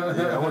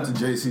 I went to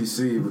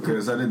JCC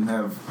because I didn't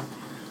have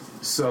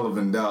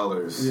Sullivan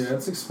dollars. Yeah,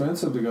 it's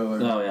expensive to go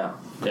there. Oh, yeah.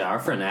 Yeah, our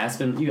friend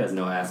Aspen, you guys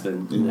know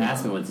Aspen. Yeah.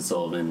 Aspen went to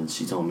Sullivan, and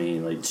she told me,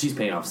 like, she's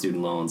paying off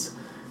student loans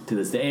to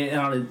this day.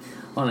 And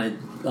on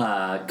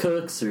a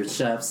cook's or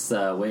chef's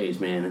wage,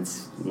 man,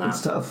 it's not.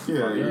 It's tough.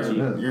 Yeah, Yeah.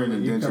 you're an You come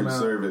indentured out,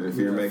 servant if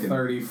you're making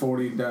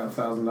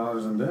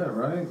 $30,000-$40,000 in debt,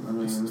 right? I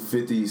mean,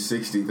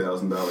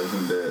 $50,000-$60,000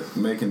 in debt,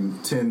 making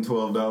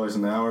 $10-$12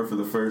 an hour for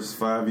the first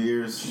 5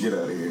 years. Get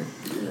out of here.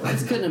 I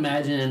just couldn't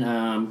imagine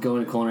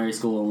going to culinary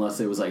school unless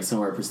it was like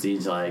somewhere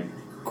prestige like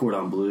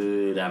Cordon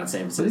Bleu down in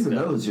San But Francisco.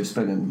 even those, you're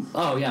spending.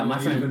 Oh yeah, my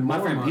Even friend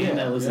more money. Pia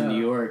that lives in Yeah.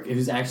 New York,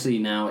 who's actually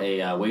now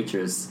a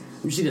waitress.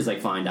 She does like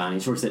fine dining.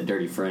 She works at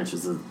Dirty French,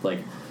 which is like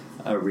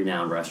a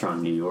renowned restaurant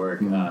in New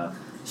York.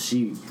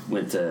 She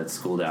went to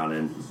school down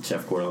in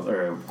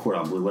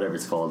Cordon Bleu, whatever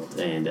it's called,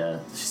 and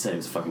she said it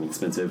was fucking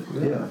expensive.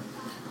 Yeah.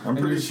 I'm And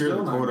pretty you're sure still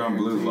the not Cordon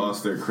Bleu guaranteed.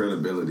 lost their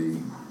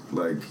credibility.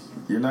 Like,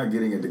 you're not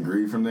getting a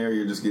degree from there,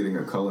 you're just getting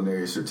a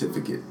culinary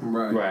certificate.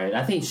 right. Right.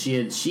 I think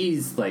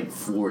she's like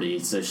 40,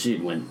 so she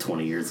had went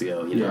 20 years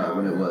ago. You know? Yeah,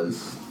 when it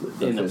was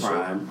In the official.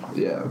 prime.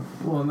 Yeah.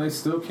 Well, and they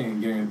still can't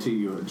guarantee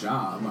you a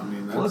job. I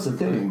mean, Well, that's the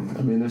thing.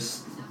 I mean,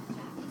 there's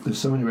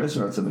so many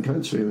restaurants in the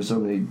country. There's so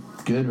many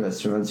good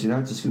restaurants. You're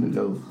not just going to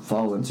go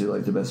fall into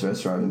like the best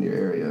restaurant in your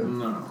area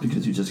No.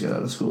 because you just got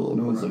out of school.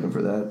 No one's looking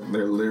for that.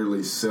 They're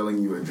literally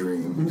selling you a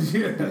dream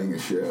Yeah. of being a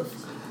chef.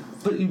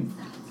 But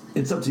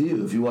it's up to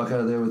you. If you walk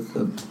out of there with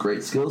a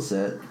great skill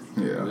set,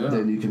 Yeah. Yeah.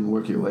 then you can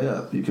work your way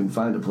up. You can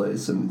find a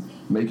place and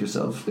make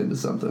yourself into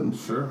something.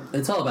 Sure.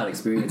 It's all about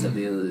experience at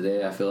the end of the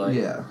day, I feel like.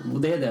 Yeah. Well,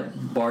 they had that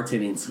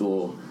bartending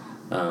school.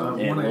 In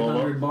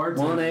 1-800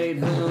 bartender.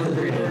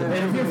 1-800.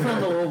 And if you're from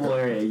the Louisville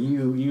area,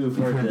 you've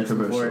heard this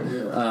before.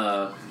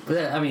 Commercial.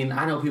 But I mean,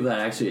 I know people that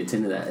actually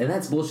attended that, and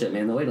that's bullshit,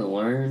 man. The way to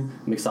learn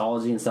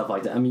mixology and stuff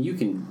like that. I mean, you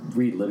can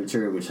read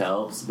literature, which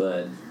helps,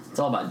 but it's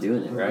all about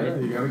doing it, right? Yeah,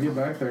 you got to get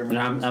back there. And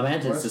I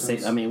imagine it's the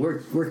same. I mean,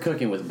 we're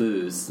cooking with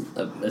booze,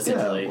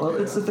 essentially. Yeah, well,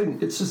 it's the thing.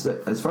 It's just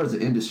that as far as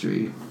the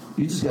industry,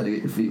 you just got to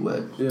get your feet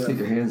wet, Yeah. get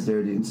your hands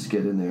dirty, and just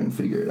get in there and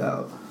figure it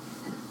out.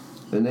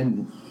 And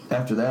then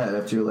after that,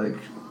 after you're like,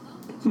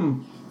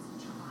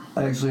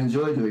 I actually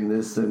enjoy doing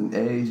this, then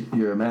A,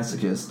 you're a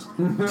masochist,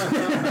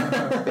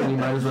 and you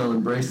might as well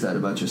embrace that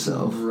about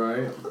yourself.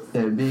 Right.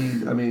 And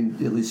B, I mean,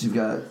 at least you've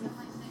got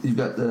you've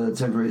got the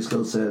temporary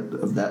skill set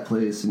of that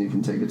place, and you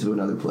can take it to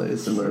another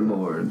place and learn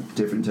more and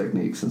different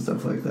techniques and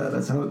stuff like that.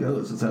 That's how it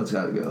goes. That's how it's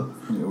got to go.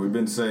 Yeah, we've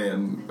been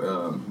saying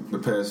the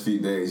past few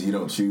days, you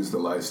don't choose the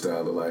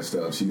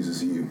lifestyle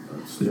chooses you.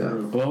 Yeah.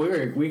 Well,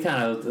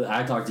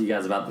 I talked to you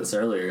guys about this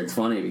earlier. It's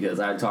funny because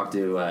I talked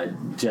to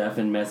Jeff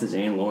in message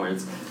and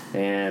Lawrence,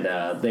 and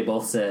they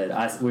both said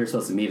we were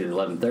supposed to meet at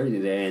 11:30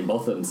 today, and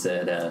both of them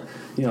said,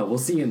 we'll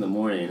see you in the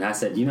morning. And I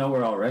said,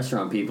 we're all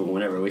restaurant people.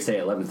 Whenever we say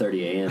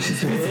 11:30 a.m.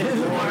 in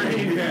the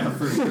morning, yeah,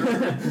 for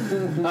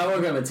sure. I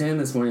woke up at 10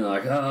 this morning,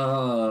 like,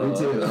 oh, Me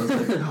too. I was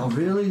like, oh,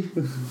 really?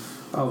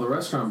 Oh, the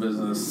restaurant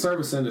business,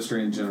 service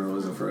industry in general,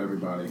 isn't for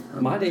everybody.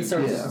 My day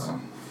starts. Yeah.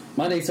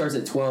 My day starts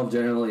at 12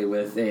 generally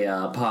with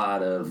a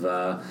pot of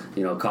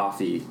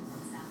coffee,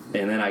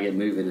 and then I get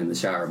moving in the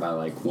shower by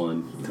like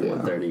 1 to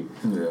 1:30.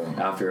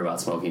 Yeah. After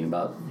about smoking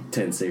about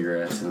 10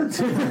 cigarettes.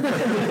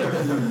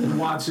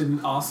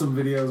 Watching awesome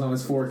videos on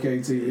his 4K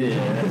TV.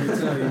 Yeah. Let me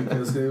tell you,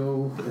 because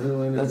he'll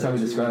That's how he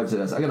describes it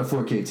as. I got a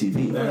 4K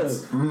TV.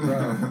 That's,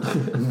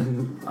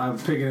 I'm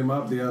picking him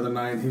up the other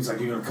night. He was like,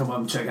 "You gonna come up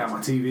and check out my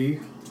TV?"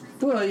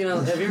 Well, have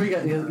you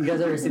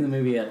guys ever seen the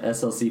movie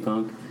SLC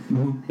Punk?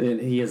 Mm-hmm. And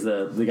he is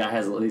the guy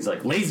he's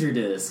like laser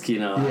disc,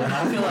 Yeah.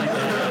 I feel like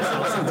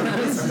that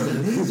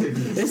sometimes.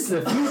 It's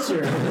the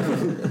future.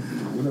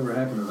 Whatever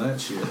happened to that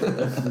shit?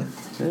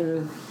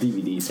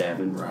 DVDs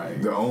happen. Right.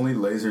 The only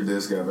laser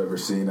disc I've ever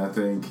seen, I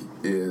think,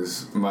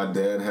 is my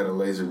dad had a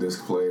laser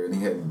disc player and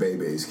he had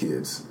Bebe's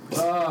Kids.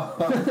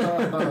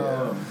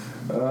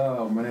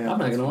 Oh man! I'm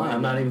not gonna lie,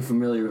 I'm not even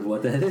familiar with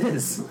what that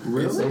is.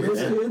 Really?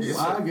 It's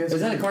I guess Is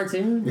that a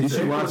cartoon? You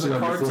should It watch was it a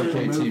on your cartoon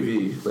 4K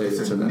movie. TV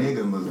later a tonight.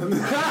 nigga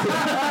movie.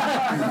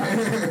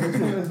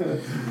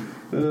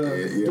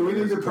 Do we need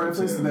to it's a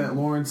preface cartoon. that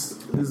Lawrence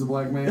is a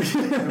black man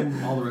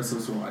and all the rest of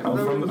us are white?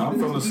 I'm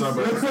from the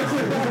suburbs.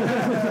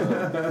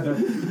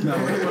 No,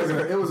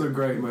 it was a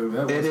great movie.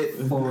 That was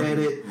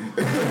Edit.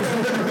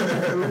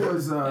 It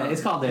was.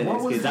 It's called Dead what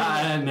Ex was Kids. the-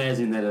 I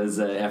imagine that as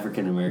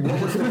African American.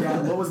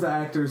 What was the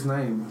actor's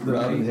name?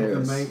 Robin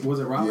Harris. Was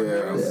it Robin Yeah.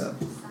 Harris? Yeah.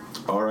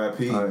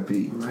 R.I.P.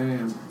 R.I.P.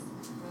 Man.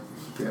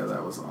 Yeah,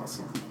 that was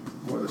awesome.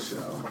 What a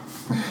show.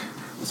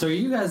 So are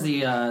you guys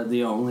the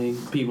only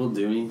people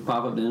doing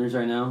pop-up dinners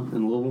right now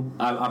in Louisville?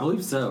 I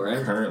believe so,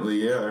 right? Currently,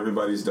 yeah,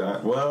 everybody's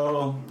died.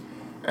 Well,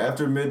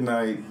 after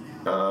midnight,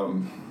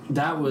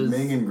 That was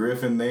Ming and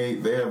Griffin, they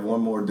have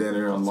one more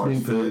dinner on March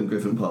Swing Food and 5th.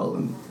 Griffin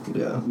Pollen.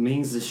 Yeah.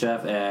 Ming's the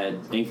chef at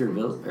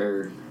Anchorville,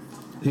 or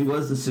He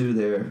was the sous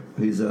there.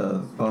 He's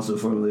also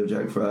formerly of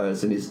Jack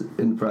Fry's, and he's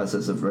in the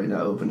process of right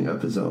now opening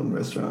up his own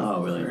restaurant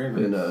oh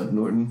really? in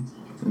Norton.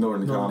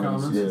 Northern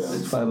Commons. Commons? Yeah.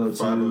 It's 502.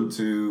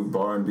 502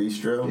 Bar and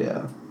Bistro.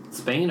 Yeah.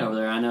 Spain over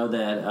there. I know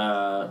that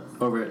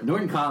over at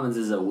Norton Commons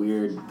is a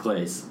weird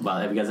place. Wow,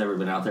 have you guys ever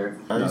been out there?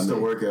 I used to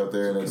me. work out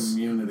there, and it's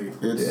Community.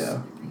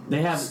 Yeah.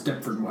 They have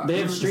Stepford Wives. They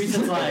have streets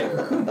that's like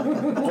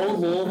old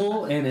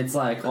Louisville, and it's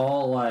like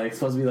all like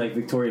supposed to be like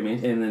Victoria,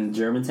 and then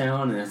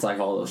Germantown, and it's like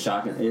all those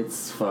shocking.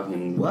 It's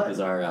fucking What?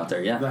 bizarre out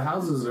there. Yeah, The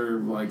houses are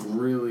like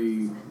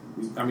really.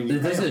 I mean, you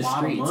These pay are a lot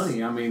streets. of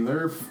money. I mean,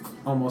 they're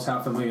almost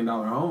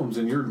 $500,000 homes,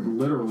 and you're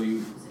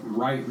literally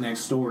right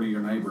next door to your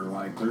neighbor.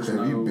 Like, there's Have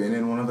no. you been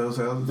in one of those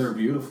houses? They're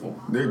beautiful.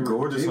 They're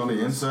gorgeous on the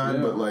ridiculous. inside,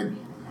 Yeah. but like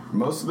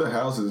most of the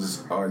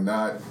houses are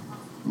not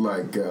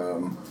like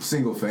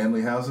single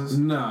family houses.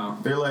 No.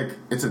 They're like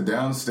it's a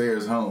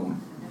downstairs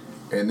home,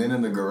 and then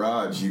in the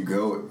garage you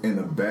go in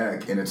the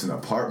back, and it's an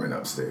apartment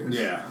upstairs.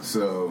 Yeah.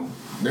 So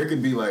there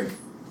could be like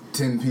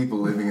 10 people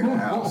living in a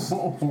house.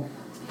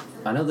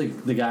 I know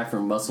the guy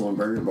from Muscle and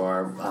Burger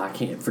Bar. I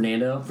can't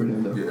Fernando.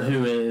 Fernando. Yeah.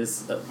 Who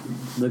is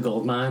the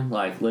gold mine?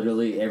 Like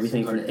literally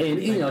everything. Seems like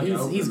and you know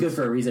everything he's good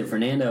for a reason.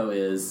 Fernando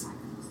is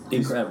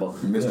incredible.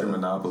 Mr. Yeah.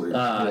 Monopoly.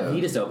 Yeah. He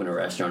just opened a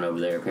restaurant over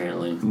there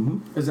apparently.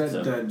 Is that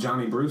So-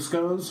 Johnny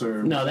Brusco's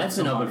or No, that's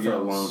been open somebody for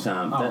a else?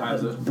 long time. Oh,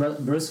 has it?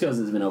 Brusco's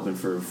has been open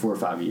for 4 or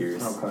 5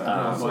 years. Okay.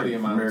 Um, What do you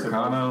mind?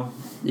 Americano.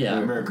 yeah.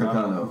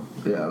 Americano.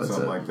 Yeah, that's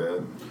Something it. like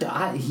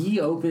that. He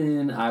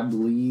opened, I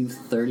believe,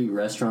 30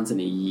 restaurants in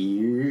a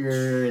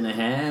year and a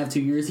half,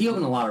 2 years. He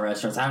opened a lot of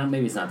restaurants. I don't.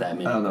 Maybe it's not that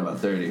many. I don't know about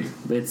 30.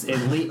 But it's at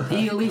least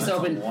he at least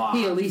opened lot.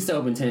 he at least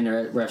opened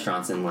 10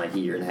 restaurants in like a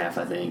year and a half,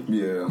 I think.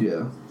 Yeah.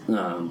 Yeah.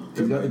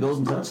 He's got the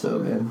golden touch, though,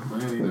 man. Man,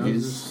 he Like, knows he's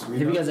his- he Have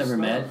you knows guys his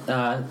ever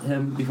stuff. met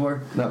him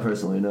before? not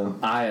personally, no.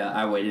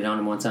 I waited on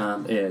him one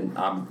time, and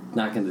I'm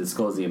not going to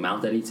disclose the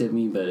amount that he tipped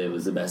me, but it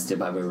was the best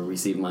tip I've ever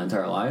received in my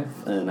entire life,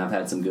 and I've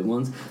had some good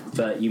ones.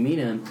 But you meet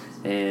him,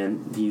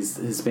 and he's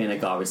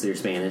Hispanic, obviously, or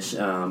Spanish,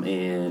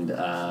 and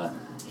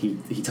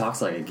he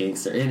talks like a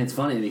gangster, and it's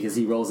funny because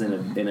he rolls in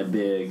a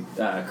big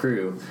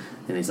crew.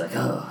 And he's like,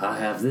 "Oh, I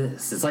have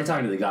this." It's like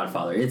talking to the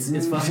Godfather. It's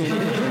fucking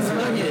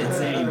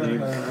insane, dude.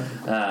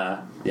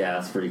 Yeah,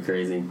 it's pretty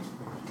crazy.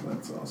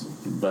 That's awesome.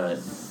 But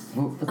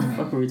what the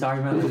fuck were we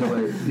talking about?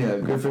 Anyway, yeah,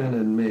 Griffin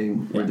and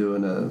Ming were Yeah.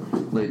 doing a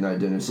late night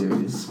dinner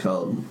series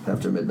called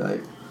After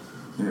Midnight.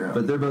 Yeah.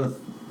 But they're both,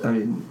 I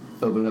mean,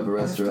 opening up a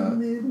restaurant.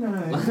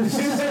 Midnight.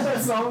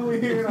 That's all we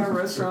hear in our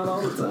restaurant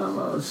all the time.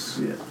 Oh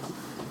shit.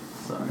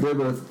 Sorry. They're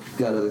both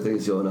got other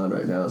things going on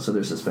right now, so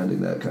they're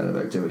suspending that kind of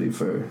activity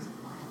for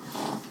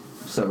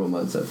several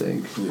months, I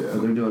think. Yeah.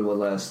 And they're doing one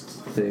last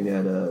thing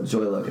at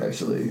Joy Luck,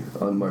 actually,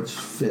 on March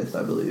 5th,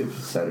 I believe,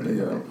 Saturday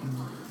Yeah. night.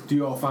 Do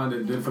you all find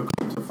it difficult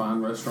to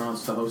find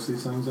restaurants to host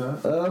these things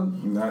at?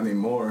 Not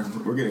anymore.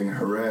 We're getting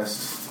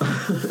harassed.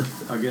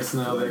 I guess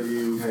now that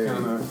you Hey.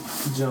 kind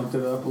of jumped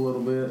it up a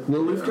little bit.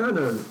 Well, we've kind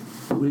of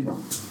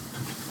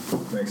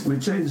Thanks. we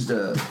changed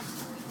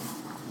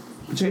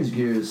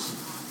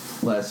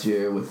gears last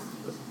year with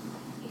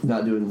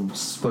not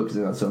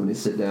focusing on so many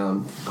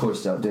sit-down,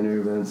 coursed-out dinner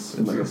events,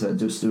 and like I said,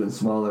 just doing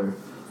smaller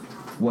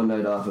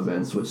one-night-off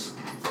events, which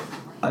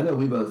I know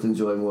we both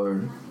enjoy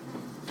more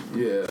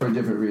Yeah. for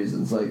different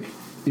reasons. Like,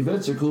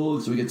 events are cool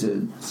because we get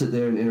to sit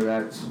there and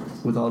interact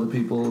with all the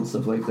people and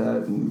stuff like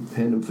that, and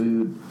hand them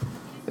food,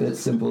 and it's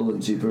simple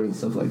and cheaper and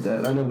stuff like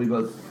that. I know we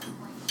both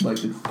like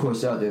the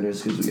coursed-out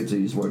dinners because we get to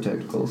use more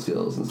technical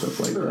skills and stuff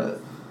like that.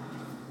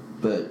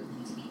 But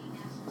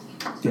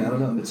yeah, I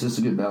don't know. It's just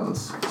a good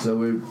balance. So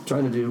we're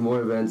trying to do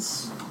more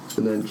events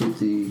and then keep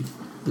the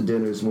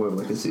dinners more of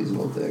like a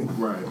seasonal thing.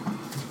 Right.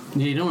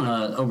 Yeah, you don't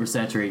want to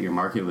oversaturate your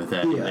market with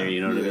that Yeah. either,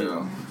 you know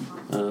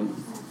what I mean?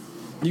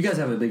 You guys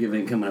have a big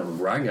event coming up with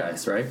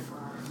Rhinegeist, right?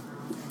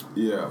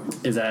 Yeah.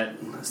 Is that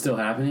still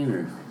happening,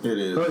 or? It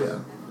is. Oh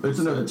yeah, it's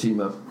another team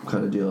up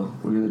kind of deal.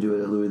 We're gonna do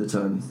it at Louis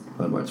Vuitton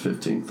on March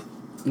 15th.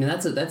 I mean,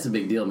 that's a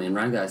big deal, man.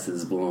 Rhinegeist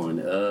is blowing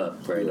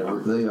up right now.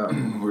 They are.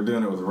 We're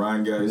doing it with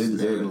Rhinegeist They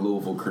deserve and it.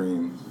 Louisville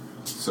Cream.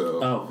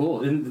 So Oh,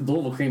 cool. And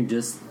Louisville Cream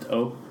just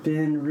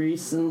opened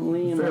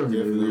recently. Fairly if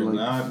they're new, like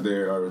not, they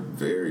are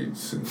very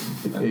soon.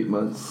 8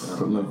 months,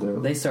 something like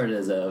that. They started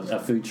as a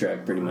food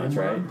truck, pretty much,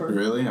 right?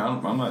 Really?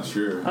 I'm not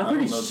sure. I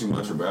pretty don't know too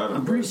much about them.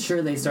 I'm pretty but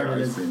sure they their started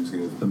ice as cream's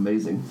good.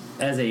 Amazing.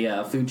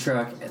 a food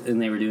truck,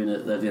 and they were doing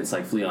events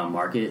like Flea on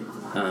Market.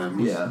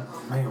 Yeah.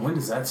 Man, when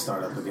does that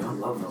start up again? I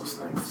love those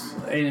things.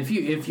 And if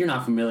you're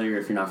not familiar,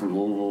 if you're not from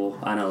Louisville,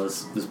 I know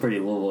this is pretty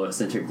Louisville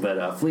eccentric,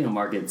 but Flea on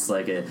Market's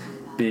like a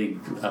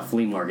big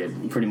flea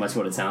market, pretty much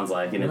what it sounds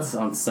like, and it's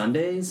on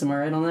Sundays. Am I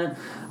right on that?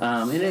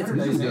 And it's You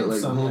can do it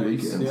like the whole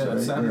Sundays. weekend. Yeah, right?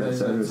 Saturdays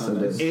Saturday, and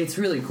Sunday. it's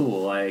really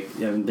cool. Like,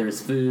 there's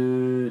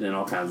food and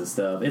all kinds of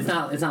stuff. It's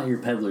not your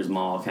peddler's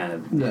mall kind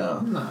of.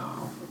 No.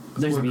 No.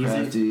 There's More music.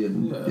 crafty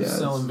and Yeah,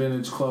 selling it's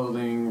vintage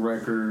clothing,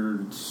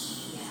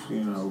 records,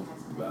 food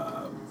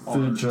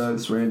art.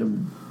 trucks,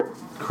 random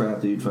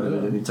crap that you'd find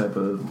at any type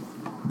of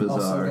Also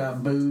bazaar.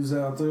 got booze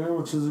out there,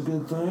 which is a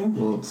good thing.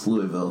 Well, it's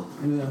Louisville.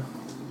 Yeah.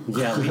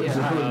 Yeah, If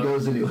it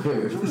goes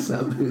anywhere, it's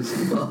not booze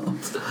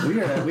involved. we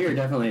are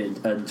definitely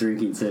a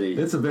drinking city.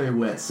 It's a very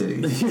wet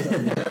city.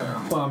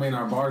 Well, I mean,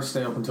 our bars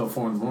stay up until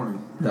 4 in the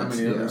morning. How That's-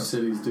 many yeah. other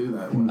cities do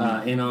that?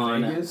 And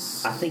on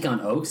Vegas? I think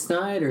on Oaks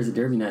night or is it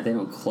Derby night, they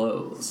don't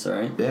close,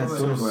 right? Yeah, it's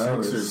 24 6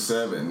 hours. or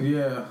 7.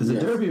 Yeah. Is it Yeah.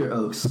 Derby or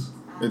Oaks?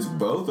 It's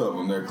both of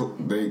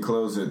them. They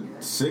close at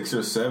 6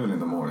 or 7 in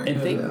the morning.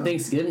 And Yeah.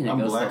 Thanksgiving it I'm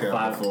goes till blackout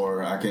 5.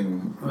 before I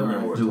can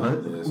remember what Do time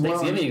what? it is.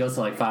 Thanksgiving it goes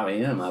to like 5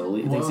 a.m. I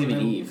believe. Well, Thanksgiving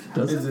then- Eve.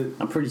 Does Is it? it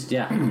I'm pretty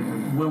yeah.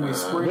 when we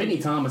spring? Whitney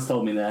Thomas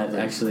told me that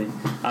actually.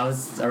 I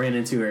ran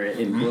into her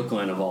in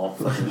Brooklyn of all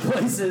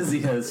places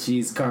because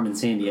she's Carmen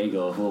San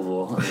Diego of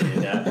Louisville,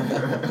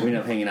 and we ended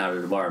up hanging out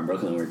at a bar in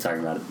Brooklyn. We were talking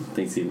about it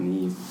Thanksgiving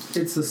Eve.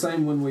 It's the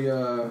same when we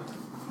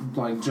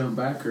like jump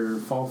back or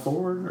fall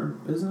forward, or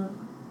isn't it?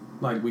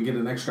 Like we get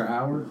an extra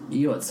hour.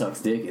 You know what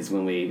sucks dick is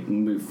when we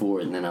move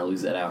forward and then I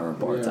lose that hour of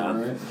bar time.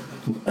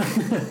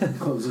 Right.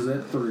 Closes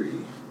at 3.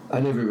 I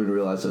never even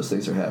realized those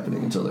things are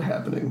happening until they're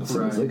happening.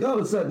 So it's Right. like, oh,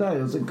 it's that night.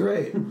 I was like,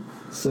 great.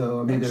 So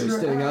I'm either Extra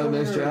staying out an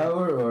extra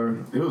hour or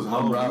It was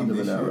I'm robbed Halloween of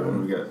this an year.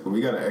 hour. When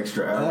we got an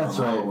extra hour That's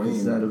on right, Halloween.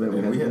 it's that event we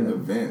and had we had an then.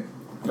 event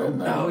that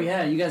night. Oh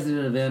yeah, you guys did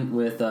an event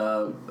with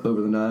over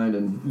the 9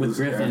 and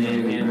Griffin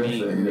and me.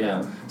 Griffin,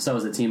 Yeah. So it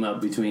was a team up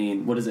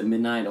between what is it,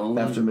 midnight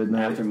only? After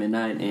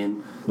midnight.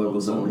 And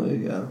locals only.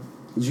 Yeah,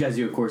 Did you guys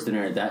do a course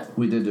dinner at that?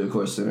 we did do a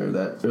course dinner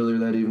that earlier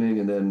that evening,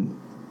 and then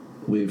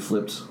we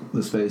flipped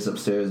the space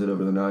upstairs at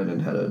Over the 9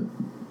 and had a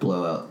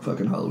blowout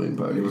fucking Halloween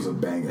party. It was a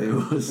banger.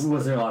 It was,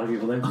 Was there a lot of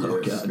people there? Oh,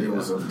 Yes, God, it yeah.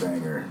 was a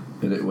banger.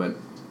 and it went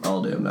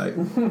all damn night.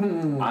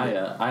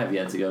 I have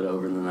yet to go to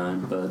Over the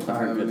 9, but I've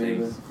heard good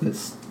things.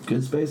 It's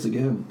good space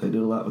again. They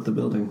did a lot with the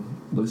building.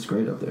 Looks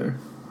great up there.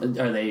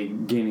 Are they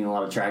gaining a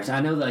lot of traction? I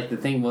know, like, the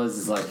thing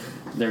is like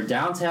they're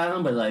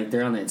downtown, but like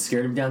they're on the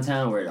skirt of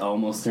downtown where it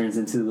almost turns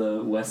into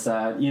the west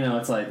side. You know,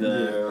 it's like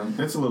the.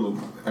 Yeah, it's a little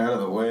out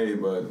of the way,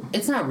 but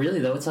It's not really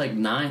though. It's like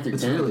 9th or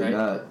It's 10th, really right?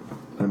 not.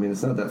 I mean,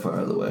 it's not that far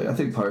out of the way. I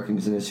think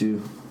parking's an issue.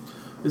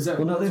 Is that?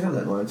 Well, no, they have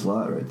that large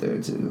lot right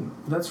there too.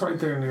 That's right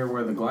there near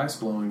where the glass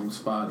blowing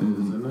spot is,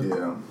 isn't it?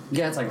 yeah.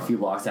 Yeah, it's like a few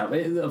blocks out. But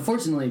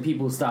unfortunately,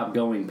 people stopped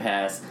going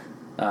past.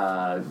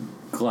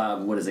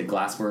 What is it?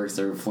 Glassworks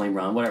or Flame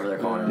Run, whatever they're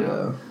calling it.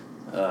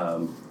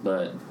 Yeah.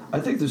 But I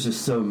think there's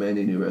just so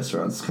many new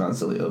restaurants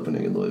constantly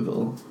opening in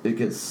Louisville.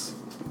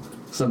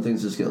 Some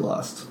things just get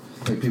lost.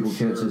 Like people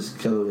can't just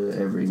go to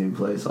every new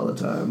place all the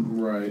time.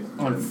 Right.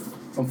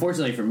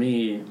 unfortunately for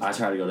me, I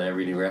try to go to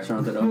every new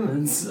restaurant that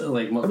opens.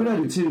 Like, I mean, I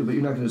do too, but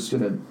you're not just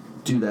gonna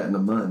do that in a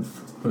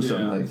month or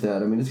something Yeah. like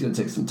that. I mean, it's going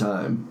to take some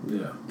time.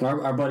 Yeah.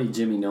 Our buddy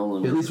Jimmy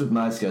Nolan. At least with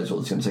my schedule,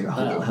 it's going to take a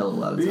hell of a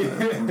lot of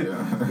time.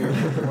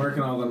 Yeah.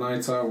 Working all the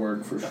nights I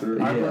work for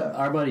sure.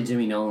 Our buddy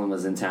Jimmy Nolan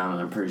was in town,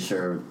 and I'm pretty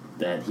sure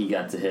that he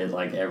got to hit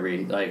like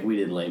we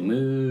did Les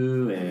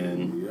Moo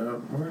and Yep.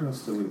 Where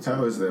else do we?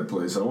 How is that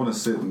place? I want to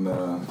sit in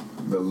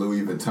the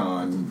Louis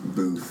Vuitton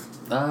booth.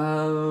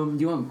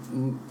 you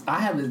want? I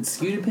have a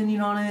skewed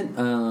opinion on it.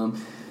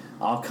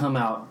 I'll come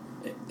out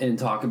and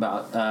talk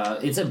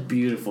about. It's a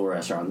beautiful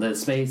restaurant. The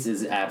space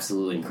is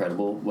absolutely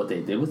incredible. What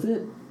they did with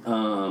it.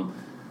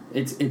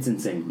 It's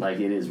insane.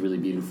 Like, it is really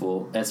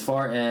beautiful. As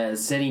far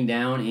as sitting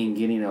down and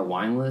getting a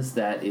wine list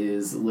that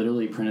is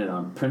literally printed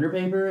on printer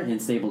paper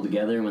and stapled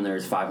together when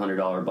there's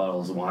 $500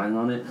 bottles of wine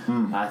on it,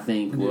 I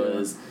think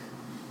was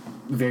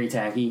very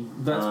tacky.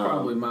 That's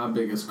probably my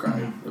biggest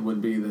gripe. It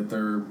would be that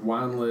their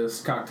wine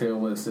list, cocktail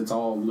list, it's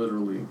all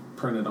literally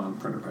printed on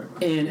printer paper.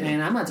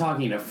 And I'm not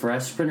talking a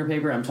fresh printer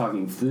paper. I'm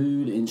talking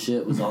food and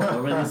shit was all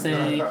over the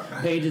thing.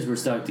 Pages were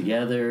stuck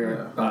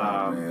together.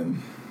 Oh,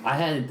 man. I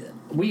had...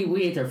 We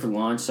ate there for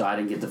lunch, so I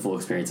didn't get the full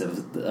experience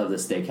of the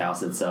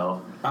steakhouse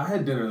itself. I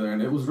had dinner there,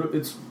 and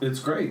it's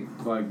great.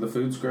 Like, the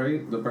food's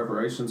great, the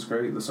preparation's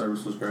great, the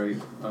service was great.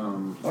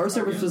 Our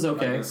service was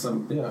okay.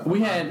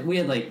 We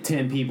had like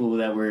 10 people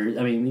that were.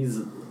 I mean,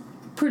 these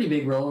pretty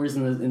big rollers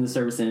in the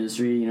service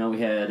industry. You know,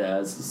 we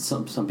had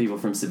some people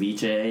from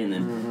Ceviche, and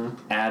then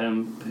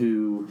Adam,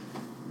 who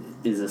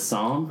is a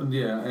som.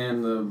 Yeah,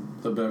 and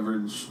the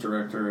beverage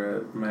director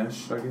at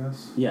Mesh, I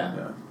guess.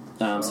 Yeah.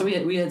 So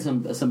we had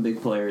some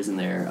big players in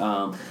there.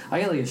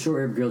 I got like a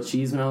short rib grilled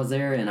cheese when I was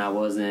there, and I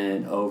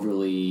wasn't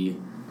overly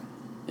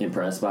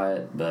impressed by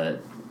it.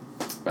 But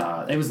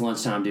it was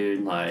lunchtime,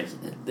 dude. Like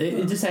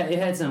it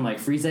had some like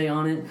frise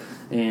on it,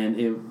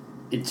 and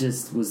it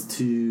just was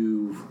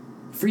too.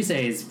 Frise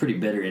is pretty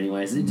bitter,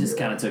 anyways. It just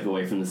kind of took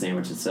away from the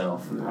sandwich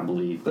itself, I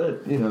believe.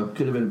 But, you know,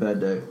 could have been a bad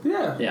day.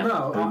 Yeah.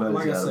 No, Everybody's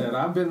like I got said,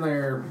 I've been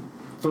there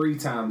 3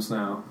 times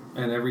now.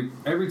 And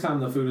every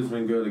time the food has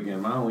been good again.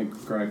 My only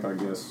gripe, I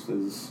guess,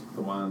 is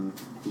the wine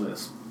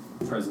list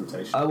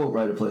presentation. I won't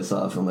write a place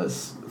off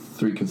unless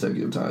 3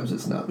 consecutive times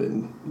it's not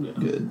been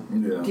good.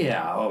 Yeah.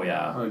 Yeah, oh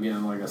yeah.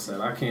 Again, like I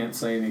said, I can't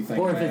say anything.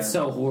 Or if bad. it's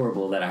so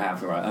horrible that I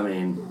have to write. I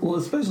mean, Well,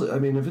 especially, I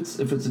mean, if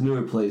it's a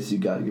newer place, you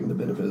got to give them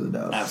the benefit of the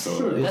doubt.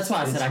 absolutely. That's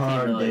why I said It's I can't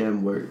hard really.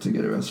 damn work to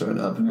get a restaurant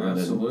up and running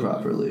Absolutely.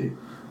 properly.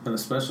 And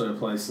especially a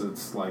place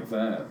that's like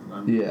that.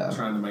 I'm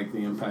trying to make the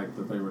impact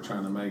that they were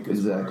trying to make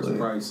as far as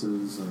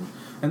prices.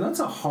 And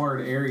that's a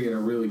hard area to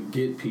really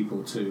get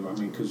people to. I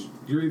mean, because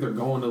you're either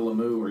going to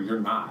Lamu or you're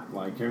not.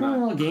 Like, you're not.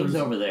 Well, game's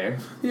over there.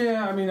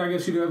 Yeah, I mean, I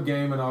guess you do have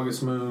game in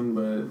August Moon,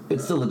 but...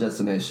 It's still a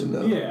destination,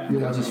 though. Yeah. You're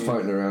not just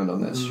farting around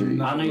on that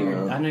street. I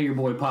know your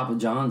boy Papa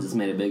John just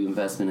made a big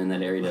investment in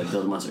that area to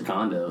build a bunch of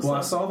condos. Well,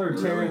 I saw they're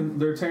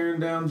tearing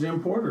down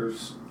Jim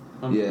Porter's.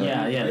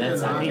 Yeah.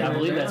 That's. I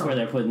believe that's where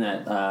they're putting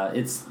that.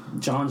 It's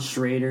John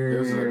Schrader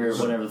or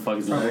whatever the fuck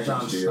his name is.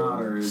 John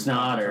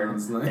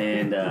Schnatter,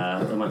 and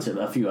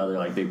a few other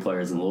like big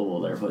players in Louisville.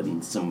 They're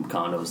putting some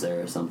condos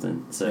there or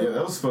something. So Yeah,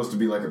 that was supposed to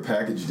be like a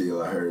package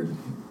deal, I heard.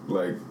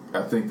 Like,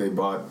 I think they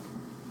bought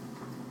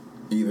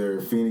either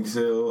Phoenix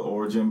Hill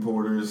or Jim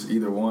Porter's,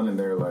 either one, and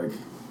they're like,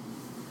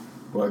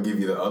 well, I'll give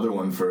you the other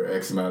one for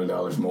X amount of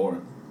dollars more.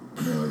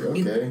 And they're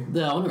like, okay.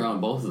 The owner on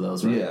both of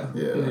those, right?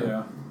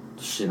 Yeah.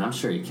 Shit, I'm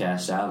sure he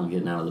cashed out on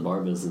getting out of the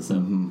bar business.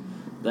 So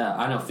that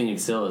I know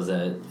Phoenix Hill is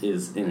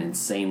an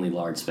insanely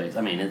large space.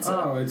 I mean, it's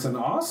an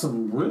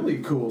awesome, really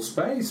cool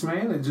space,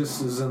 man. It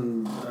just is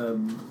in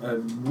a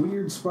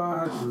weird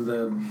spot,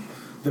 and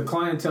the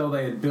clientele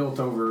they had built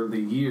over the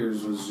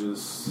years was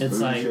just... It's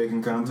like...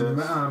 shaking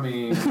contest? I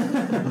mean,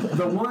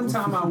 the one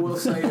time I will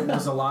say it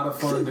was a lot of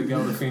fun to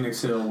go to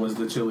Phoenix Hill was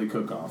the chili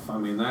cook-off. I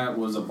mean, that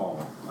was a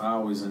ball. I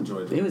always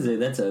enjoyed it.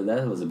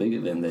 That was a big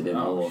event they did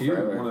in Louisville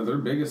forever. One of their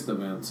biggest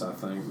events, I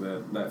think,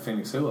 that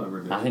Phoenix Hill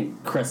ever did. I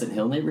think Crescent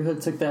Hill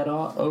neighborhood took that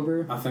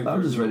over.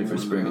 I'm just ready for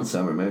spring and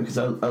summer, man, because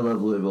I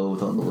love Louisville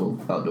with all the little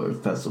outdoor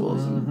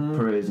festivals and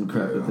parades and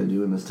crap that they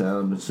do in this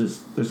town. It's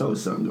just, there's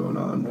always something going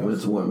on when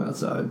it's warm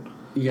outside.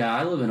 Yeah,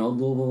 I live in Old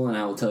Louisville, and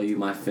I will tell you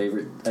my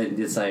favorite.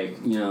 It's like,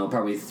 you know,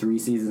 probably 3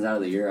 seasons out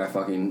of the year,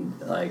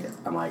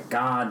 I'm like,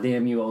 God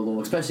damn you, Old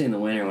Louisville, especially in the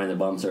winter when the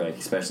bumps are like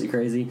especially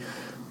crazy.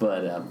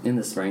 But in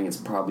the spring, it's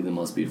probably the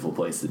most beautiful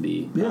place to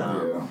be.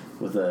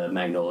 With the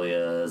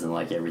magnolias and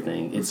like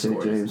everything. It's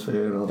St. James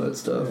Fair and all that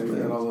stuff. Yeah, you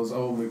got all those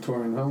old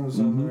Victorian homes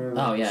on there.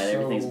 Oh yeah,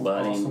 everything's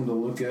budding. Awesome to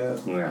look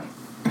at. Yeah.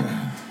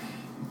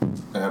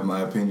 I have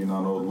my opinion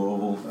on Old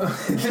Louisville.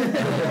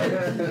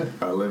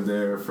 I lived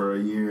there for a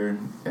year,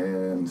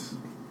 and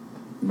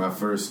my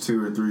first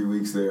 2 or 3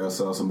 weeks there, I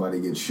saw somebody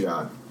get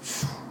shot.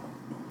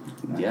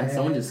 Yeah,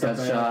 someone just got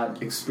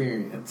shot.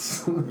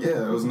 Experience.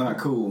 Yeah, it was not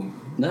cool.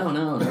 No.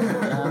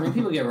 I mean,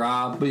 people get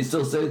robbed. But you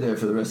still stay there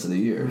for the rest of the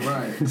year.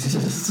 Right.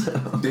 So.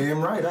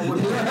 Damn right, I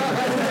wouldn't.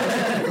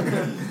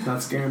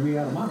 Not scaring me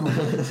out of my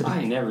home. I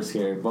ain't never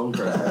scared. Bone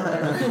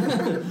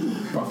crusher.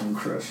 Bone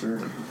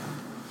crusher.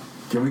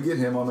 Can we get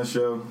him on the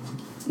show?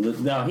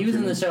 No, he was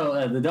in the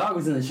show. The dog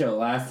was in the show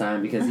last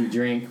time because he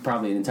drank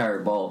probably an entire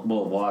bowl of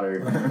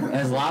water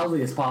as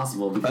loudly as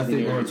possible. Because I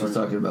think Lawrence was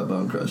talking about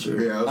Bone Crusher.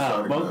 Yeah, I was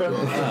talking Bone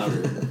about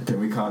Crusher? that. Can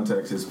we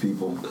contact his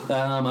people?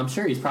 I'm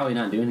sure he's probably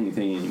not doing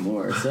anything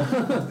anymore. So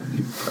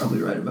You're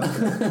probably right about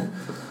that.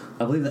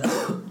 I believe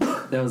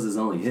that was his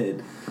only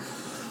hit.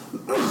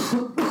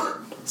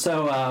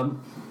 So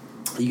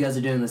you guys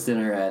are doing this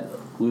dinner at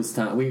Loose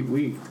Time.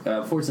 We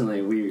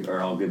fortunately we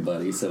are all good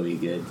buddies, so we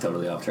get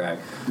totally off track.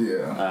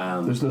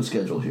 Yeah. There's no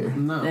schedule here.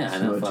 No. Yeah, I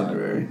No know.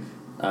 itinerary.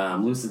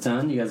 Loose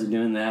Ton, you guys are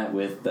doing that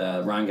with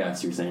Ryan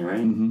Geist, you were saying, right?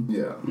 Mm-hmm.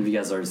 Yeah. Have you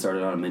guys already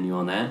started on a menu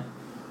on that?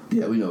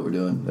 Yeah, we know what we're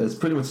doing. It's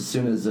pretty much as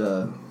soon as.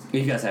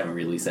 You guys haven't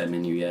released that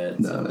menu yet.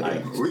 No, so not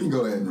yet. We can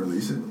go ahead and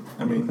release it.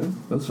 I mean,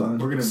 That's fine.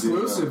 we're gonna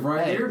Exclusive do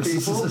right Hey. here,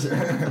 people.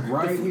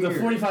 Right here. The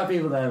 45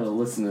 people that will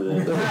listen to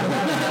this.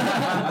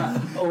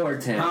 Or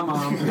 10. Hi, Mom.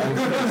 all to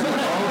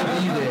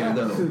be there,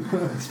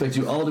 though. Expect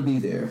you all to be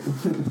there.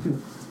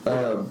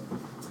 Go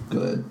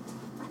ahead.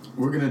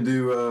 We're gonna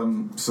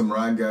do some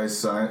Ryan Guys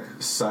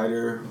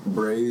cider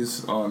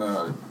braise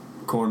on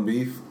corned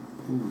beef,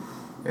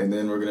 and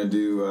then we're gonna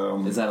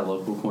do. Is that a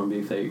local corned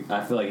beef thing?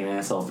 I feel like an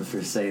asshole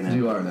for saying that.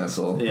 You are an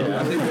asshole. Yeah.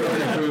 I think we're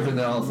already proving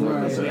that all four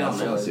of us Right, are we all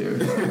know assholes it. here.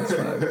 So that's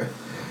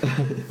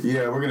fine.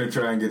 Yeah, we're gonna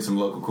try and get some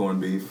local corned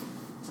beef,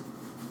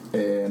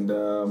 and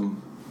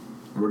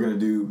we're gonna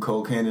do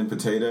cold cannon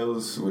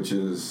potatoes, which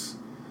is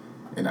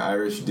an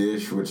Irish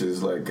dish, which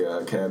is like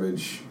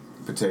cabbage,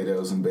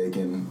 potatoes, and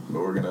bacon. But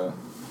we're gonna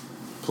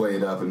play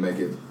it up and make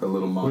it a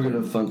little We're modern.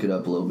 gonna funk it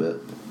up a little bit.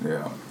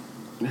 Yeah.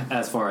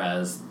 As far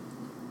as,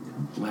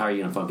 how are you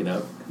going to funk it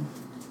up?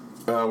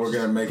 We're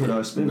gonna make Put our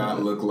it spin not on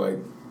it. look like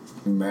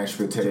mashed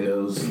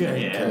potatoes Yeah,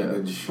 and yeah.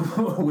 cabbage.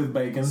 With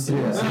bacon. So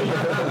you're going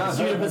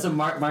to put some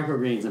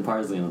microgreens and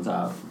parsley on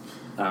top.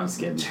 I'm just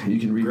kidding. You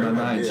can read my Great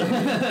mind.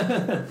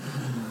 idea.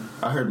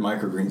 I heard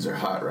microgreens are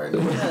hot right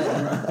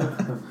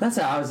now. That's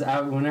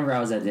how whenever I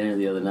was at dinner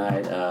the other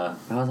night, I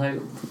was like,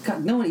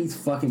 God, no one eats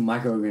fucking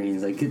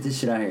microgreens. Like, get this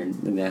shit out here. And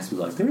the Ness was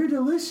like, they're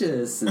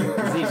delicious. And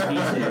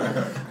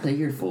like,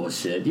 you're full of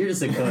shit. You're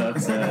just a cook,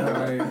 so.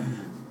 Right.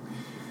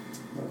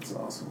 That's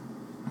awesome.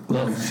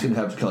 Well, I'm just gonna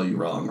have to call you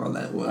wrong on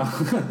that one.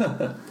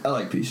 I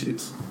like pea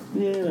shoots.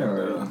 Yeah,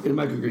 they're, Uh, And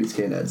microgreens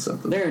can add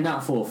something. they're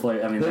not full of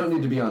flavor. I mean, They don't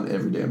need to be on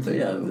every damn thing.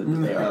 Yeah, though.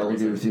 they are. I'll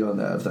agree with you on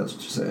that if that's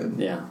what you're saying.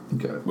 yeah.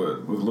 Okay.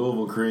 But with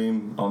Louisville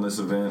cream on this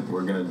event,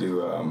 we're gonna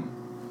do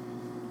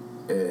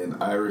an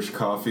Irish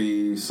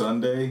coffee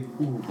sundae.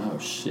 Oh,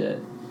 shit.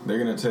 They're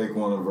gonna take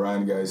one of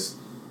Ryan Guy's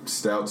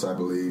stouts, I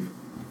believe,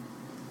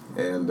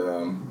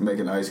 and make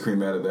an ice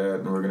cream out of that.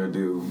 And we're gonna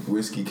do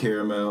whiskey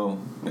caramel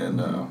and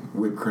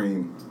whipped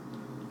cream.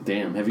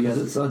 Damn. Have you guys...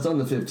 It's on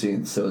the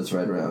 15th, so it's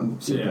right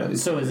around St. Yeah.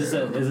 Patty's. So is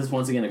this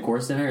once again a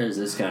course dinner, or is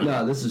this kind of...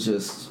 No, this is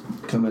just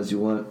come as you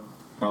want.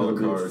 A la It'll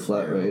be carte,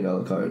 flat yeah. rate, a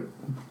la carte.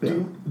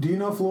 Yeah. Do you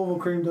know if Louisville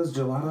Cream does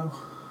gelato?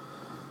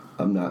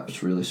 I'm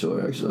not really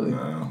sure, actually.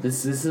 No.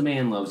 This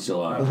man loves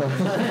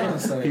gelato.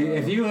 Say,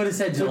 If you would have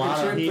said took a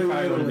gelato, trip he through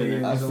probably would have been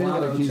Italy. there. I feel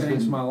Gelato like he's changed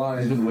been, my life.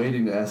 he's been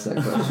waiting to ask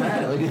that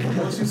question.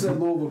 Once you said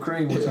Louisville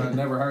Cream, which I'd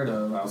never heard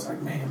of, I was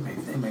like, man,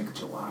 maybe they make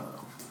gelato.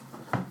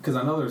 Because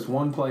I know there's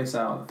one place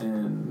out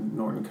in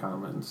Norton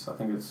Commons. I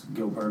think it's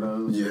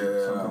Gilberto's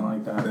or something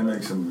like that. They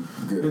make some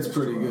good. It's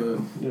pretty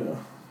restaurant. good.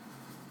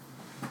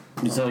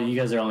 Yeah. So you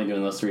guys are only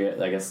doing those three,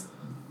 I guess,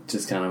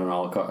 just kind of an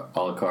a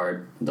la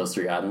carte, those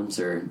three items,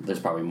 or there's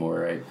probably more,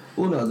 right?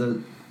 Well, no,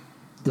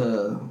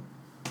 the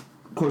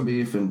corned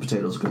beef and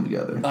potatoes come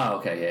together. Oh,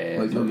 okay,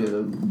 yeah. Like you'll get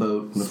a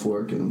boat and a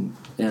fork and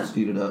Yeah. just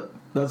eat it up.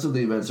 That's what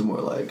the events are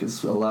more like.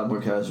 It's a lot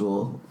more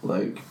casual.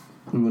 Like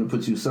we want to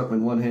put you something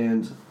in one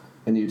hand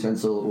and a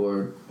utensil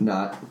or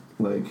not.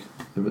 Like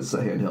if it's a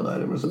handheld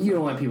item or something. You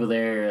don't want people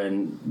there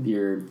in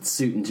your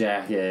suit and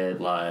jacket,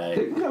 They like...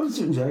 can have a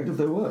suit and jacket if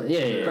they want.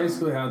 Yeah.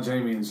 Basically how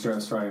Jamie's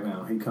dressed right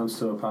now. He comes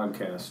to a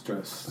podcast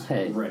dressed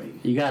Hey, ready.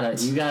 you gotta...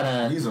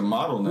 He's a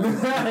model now.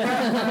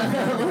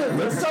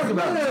 Let's talk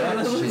about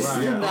that shit.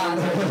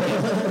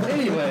 Yeah.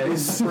 Anyway,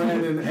 He's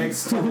spreading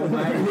external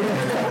magnet.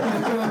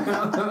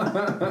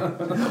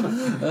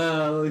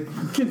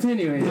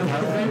 continuing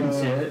our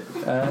shit.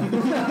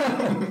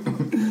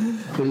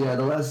 But yeah,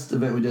 the last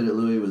event we did at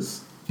Louis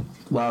was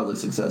wildly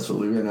successful.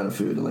 We ran out of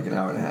food in like an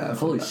hour and a half.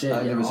 Holy shit,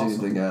 I've yeah, never seen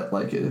awesome. anything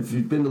like it. If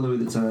you've been to Louis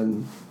the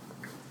Ton,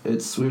 we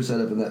were set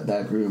up in that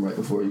back room right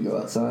before you go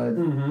outside,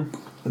 and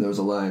there was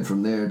a line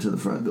from there to the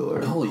front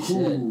door. Holy shit.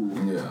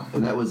 Yeah.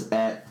 And that was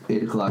at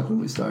 8 o'clock when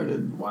we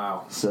started.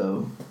 Wow.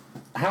 So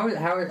How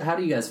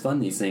do you guys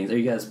fund these things? Are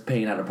you guys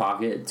paying out of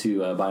pocket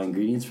to buy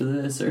ingredients for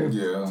this, or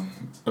Yeah.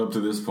 Up to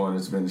this point,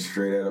 it's been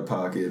straight out of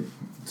pocket.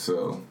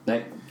 So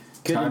that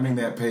could? timing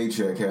that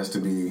paycheck has to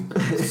be.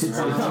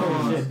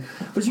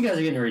 But you guys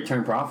are getting a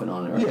return profit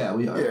on it, right? yeah,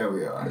 we are. Yeah,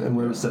 we are. And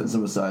we're setting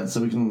some aside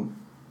so we can.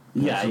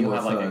 Yeah, some you'll more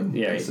have like a fun,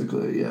 yeah.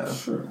 basically, yeah.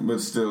 Sure. But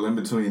still, in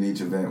between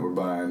each event, we're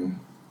buying,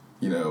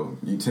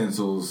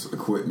 utensils,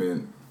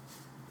 equipment,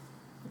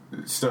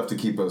 stuff to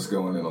keep us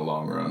going in the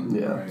long run.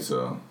 Yeah. Right.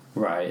 So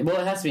Right. Well,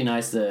 it has to be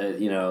nice to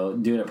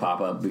do it at pop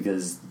up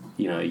because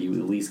you at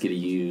least get to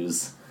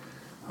use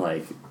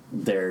like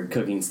their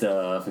cooking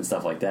stuff and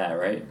stuff like that,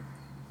 right?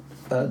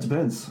 It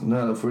depends.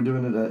 No, if we're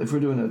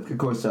doing a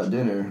course out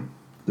dinner,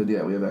 then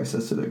yeah, we have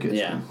access to their kitchen.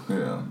 Yeah.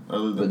 Yeah.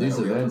 Other than But these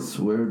that, events,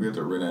 we have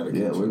to rent out a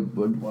kitchen.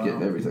 we're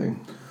getting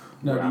everything.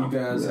 Now, Wow. do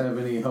you guys have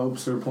any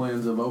hopes or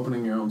plans of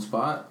opening your own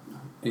spot,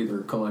 either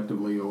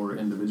collectively or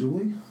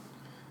individually?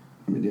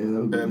 I mean, yeah, that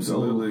would be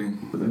Absolutely. the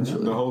goal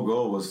eventually. The whole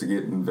goal was to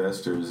get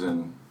investors,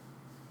 and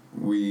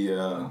we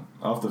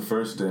off the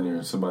first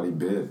dinner, somebody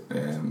bid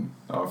and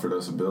offered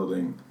us a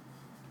building.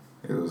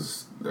 It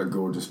was a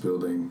gorgeous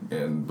building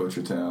in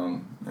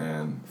Butchertown,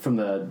 and From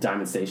the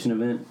Diamond Station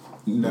event.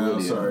 no,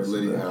 Lydia sorry, House.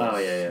 Lydia House. Oh,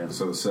 yeah.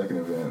 So the second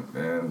event,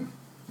 and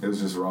it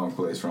was just wrong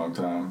place, wrong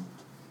time.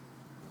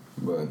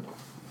 But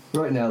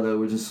Right now, though,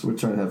 we're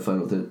trying to have fun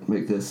with it,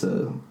 make this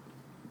a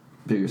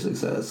bigger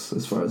success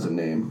as far as a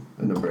name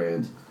and a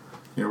brand.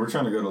 yeah, we're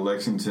trying to go to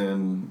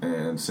Lexington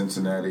and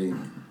Cincinnati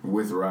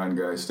with Ryan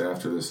Geist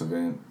after this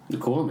event.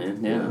 Cool,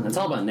 man. Yeah. It's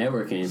all about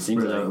networking, it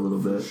seems Spread out a like. little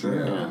bit.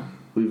 Sure. Yeah.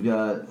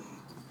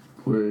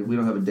 We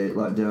don't have a date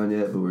locked down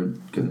yet, but we're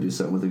going to do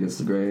something with Against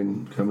the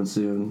Grain coming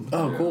soon.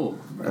 Oh, Yeah. cool.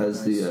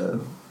 As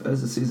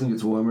the season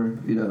gets warmer,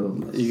 You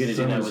gonna do that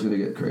summer's with- going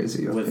to get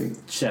crazy. I think.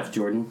 With Chef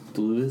Jordan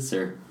Lewis,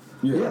 or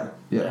Yeah.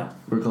 Yeah.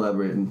 We're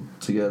collaborating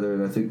together,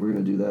 and I think we're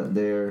going to do that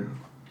there.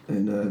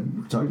 And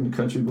we're talking to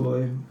Country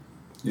Boy.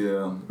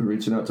 Yeah. We're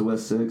reaching out to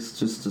West 6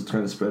 just to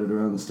kind of spread it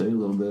around the state a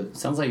little bit.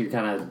 sounds like you're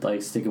kind of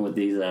like sticking with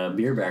these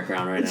beer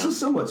background right It's now. just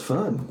so much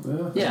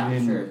fun. Yeah, I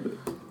mean, sure.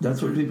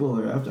 That's what people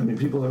are after. I mean,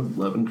 people are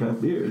loving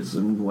craft beers,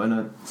 and why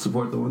not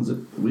support the ones that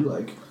we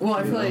like? Well, I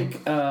you feel know?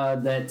 like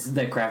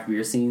that craft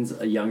beer scene's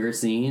a younger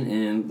scene,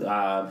 and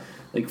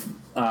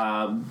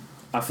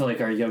I feel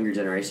like our younger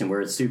generation,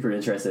 we're super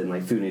interested in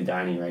like food and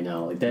dining right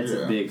now. Like that's a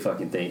Yeah. big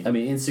fucking thing. I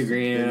mean,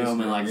 Instagram Biggest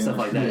and like thing, stuff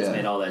like that has yeah.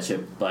 made all that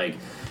shit like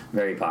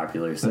very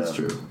popular. So That's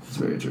true. It's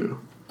very true.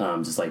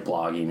 just like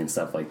blogging and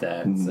stuff like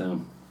that. Mm-hmm.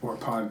 So Or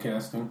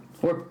podcasting?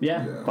 or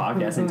Yeah.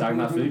 podcasting, talking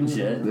about food and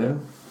shit. Yeah.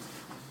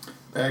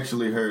 I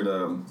actually heard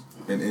an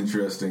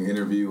interesting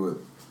interview with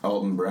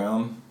Alton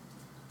Brown.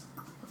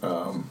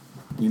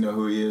 You know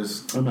who he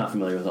is? I'm not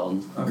familiar with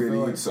Alton. I Good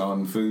feel Eats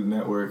on Food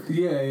Network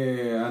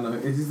Yeah, I know.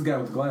 He's the guy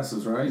with the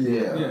glasses, right?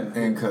 Yeah.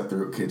 and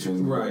Cutthroat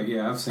Kitchen. Right,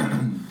 yeah, I've seen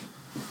him.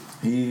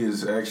 He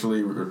is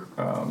actually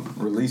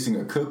releasing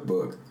a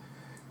cookbook,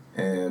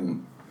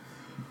 and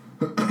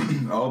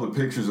all the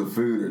pictures of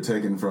food are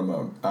taken from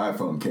an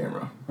iPhone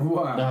camera.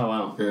 Wow. Oh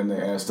wow. And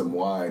they asked him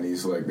why, and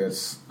he's like,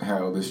 "That's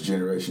how this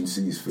generation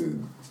sees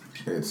food.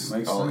 It's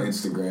Makes all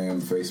sense.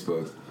 Instagram,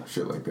 Facebook,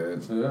 shit like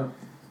that." Yeah.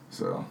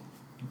 So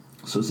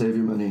So save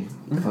your money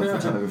on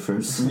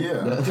photographers.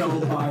 yeah,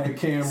 Don't buy a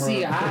camera.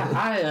 See,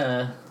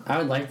 I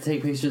would like to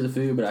take pictures of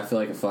food, but I feel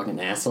like a fucking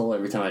asshole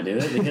every time I do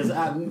it because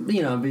I'm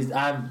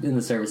in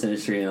the service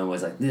industry and I'm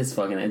always like this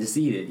fucking I just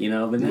eat it, you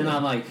know. But then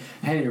I'm like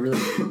having a really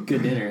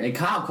good dinner, and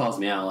Kyle calls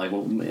me out like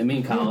me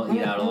and Kyle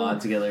eat out a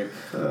lot together,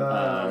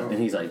 and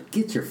he's like,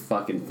 "Get your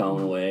fucking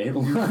phone away."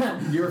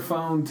 Your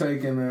phone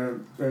taking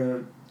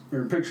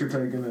or picture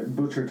taken at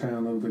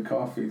Butchertown of the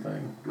coffee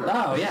thing.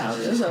 Oh yeah,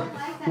 there's a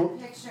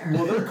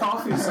Well, their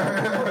coffee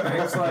sample.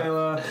 Thanks,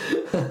 Layla.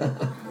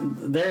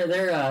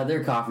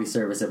 their coffee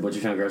service at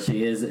Butchertown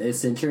Grocery is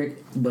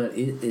eccentric, but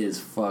it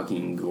is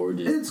fucking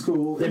gorgeous. It's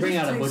cool. They It bring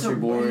just out a takes butcher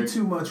Way board.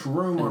 too much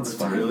room on It's the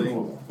fun.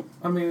 table.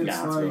 I mean, it's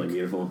Yeah, it's like really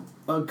beautiful.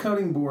 a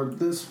cutting board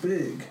this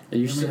big.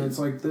 You I should- mean, it's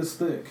like this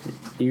thick.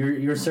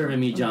 You're serving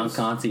me John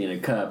Conti in a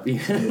cup.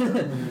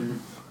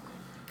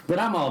 But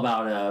I'm all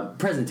about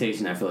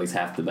presentation. I feel like is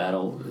half the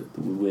battle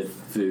with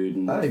food.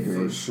 And I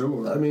agree. For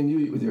sure. I mean, you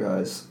eat with your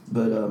eyes,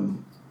 but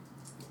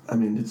I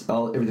mean,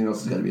 everything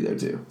else has got to be there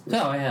too.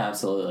 oh yeah,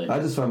 absolutely. I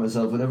just find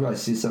myself whenever I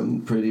see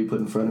something pretty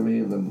put in front of me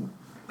and then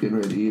getting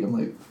ready to eat, I'm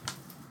like,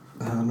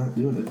 I'm not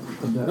doing it.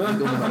 I'm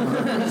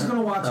I'm just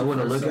gonna watch. I want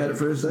to look at it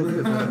for a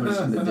second, but I'm just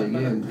going to dig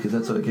in because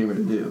that's what I came here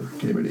to do.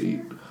 Came here to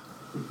eat.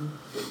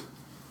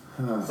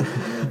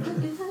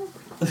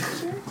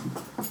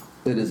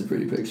 It is a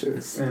pretty picture.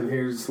 And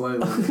here's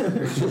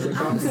Layla. She's a I'm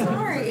coffee.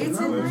 sorry, it's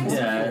a nice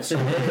yeah, picture.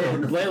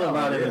 Layla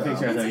brought in a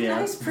picture. I It's thought, a yeah,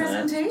 nice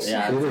presentation.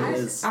 Yeah, It it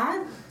is. is.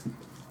 I'm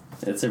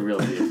It's a real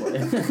beautiful.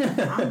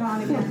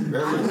 not again.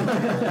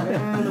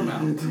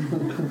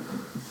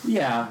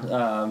 Yeah,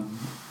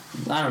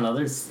 I don't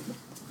know.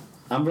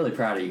 I'm really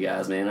proud of you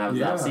guys, man.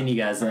 Yeah. I've seen you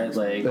guys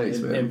like Thanks,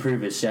 man.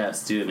 improve as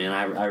chefs too, man.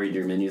 I read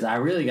your menus. I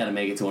really got to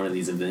make it to one of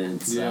these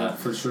events. Yeah,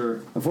 for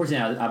sure.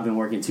 Unfortunately, I've been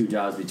working 2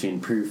 jobs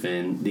between Proof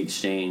and the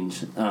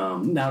Exchange.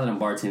 Now that I'm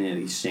bartending at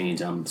the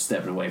Exchange, I'm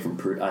stepping away from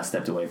Proof. I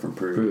stepped away from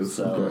Proof. Proof,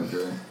 So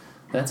okay.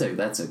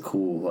 that's a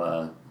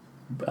cool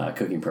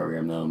cooking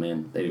program, though,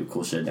 man. They do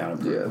cool shit down at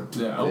Proof.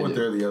 Yeah. Yeah, I They went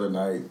do. there the other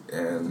night,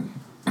 and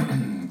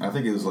I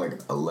think it was like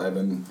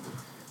 11.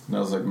 And I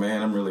was like,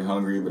 man, I'm really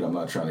hungry, but I'm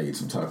not trying to eat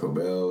some Taco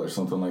Bell or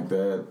something like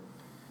that.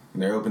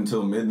 And they're open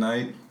till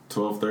midnight,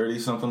 12:30,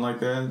 something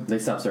like that. They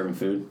stopped serving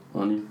food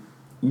on you.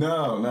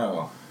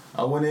 No.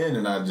 I went in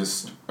and I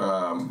just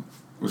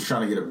was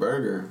trying to get a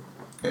burger,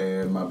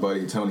 and my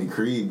buddy Tony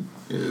Creed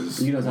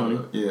is... You know Tony?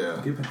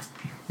 Yeah. Give it.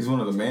 He's one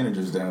of the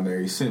managers down there.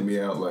 He sent me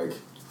out like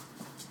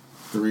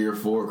 3 or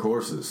 4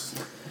 courses.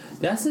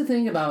 That's the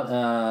thing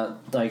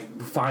about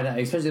find out,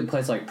 especially a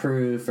place like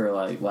Proof or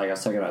like I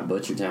was talking about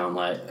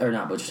Butchertown, or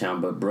not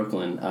Butchertown, but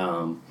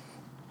Brooklyn.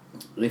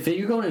 If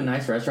you're going to a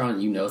nice restaurant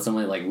and you know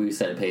someone, like we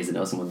said, it pays to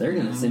know someone, they're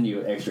going to send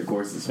you extra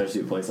courses,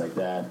 especially a place like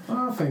that.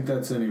 I think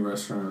that's any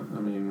restaurant.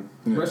 I mean,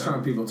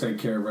 restaurant people take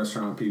care of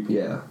restaurant people.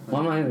 Yeah. Well,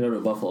 I'm not going to go to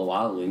Buffalo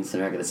Wild Wings.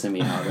 They're not going to send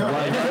me out.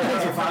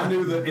 If I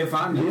knew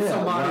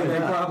somebody, they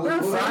probably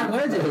would. Fried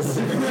wedges.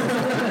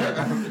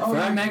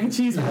 Fried mac and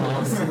cheese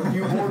balls.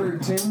 You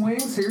ordered 10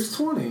 wings. Here's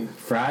 20.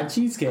 Fried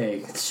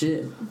cheesecake.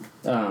 Shit.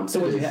 So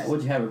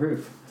what'd you have at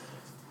Proof?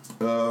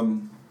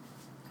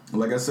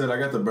 Like I said, I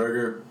got the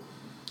burger.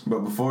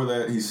 But before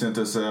that, he sent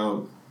us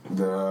out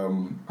the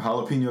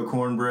jalapeno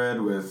cornbread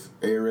with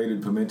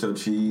aerated pimento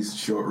cheese,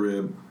 short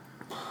rib,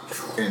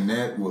 and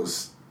that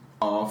was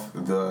off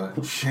the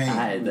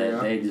chain.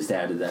 They just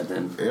added that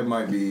then. It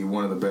might be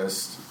one of the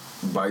best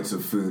bites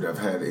of food I've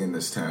had in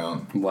this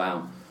town.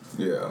 Wow.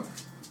 Yeah.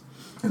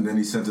 And then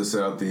he sent us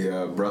out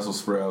the Brussels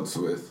sprouts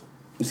with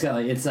It's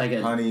like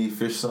a honey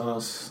fish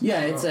sauce.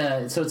 Yeah, it's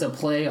a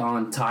play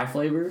on Thai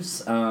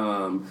flavors.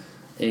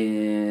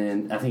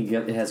 And I think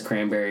it has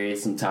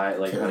cranberries, some Thai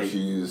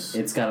cashews.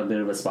 It's got a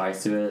bit of a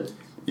spice to it.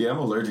 Yeah, I'm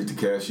allergic to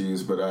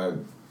cashews, but I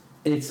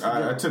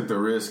took the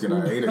risk and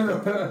I ate a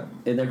couple.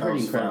 And they're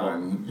pretty incredible.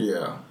 Fine.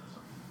 Yeah.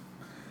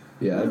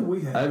 Yeah,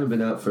 I haven't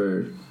been out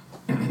for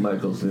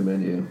Michael's new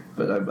menu,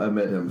 but I've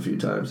met him a few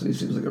times, and he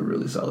seems like a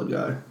really solid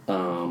guy.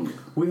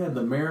 We had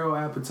the marrow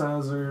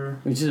appetizer,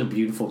 which is a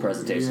beautiful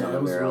presentation on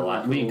the marrow.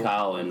 Really Me and cool.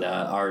 Kyle and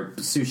our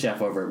sous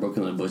chef over at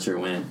Brooklyn Butcher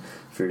went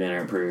for dinner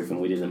at Proof,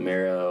 and we did the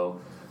marrow.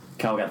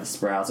 Kyle got the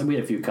sprouts, and we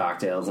had a few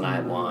cocktails, and I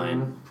had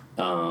wine.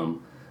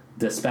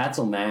 The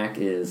Spatzel Mac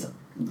is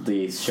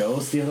the show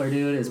stealer,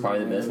 dude. It's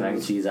probably the best mac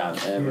and cheese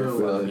I've ever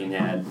fucking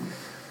had.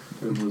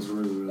 It was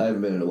really I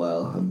haven't been in a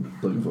while. I'm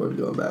looking forward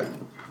to going back.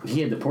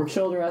 He had the pork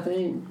shoulder, I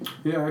think.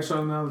 Yeah,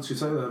 actually, now that you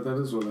say that, that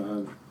is what I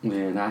had.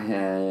 Man, I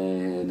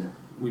had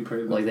We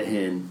paid like the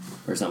hen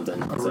or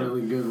something. a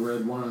really good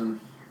red wine.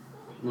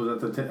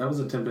 Was that that was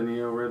a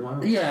Tempranillo red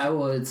wine? Yeah,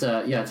 well, it's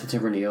a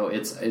Tempranillo.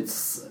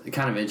 It's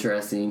kind of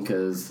interesting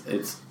because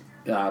it's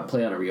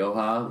play on a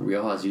Rioja.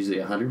 Rioja is usually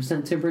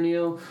 100%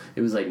 Tempranillo.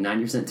 It was like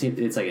 90%.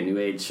 It's like a new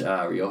age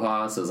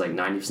Rioja, so it's like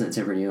 90%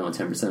 Tempranillo and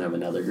 10% of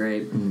another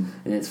grape, and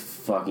it's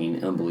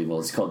fucking unbelievable.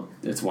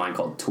 It's wine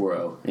called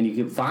Toro, and you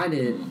can find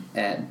it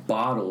at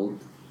Bottled.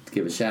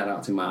 Give a shout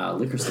out to my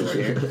liquor store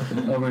here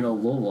over in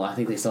Old Louisville. I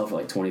think they sell it for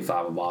like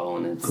 $25 a bottle,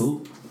 and it's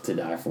cool to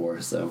die for.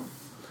 So,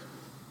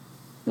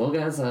 well,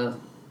 guys, I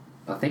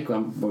think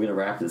we're gonna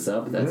wrap this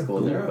up. If that's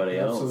cool with everybody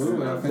else.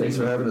 Absolutely. Thanks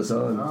for having us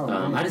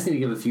on. I just need to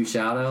give a few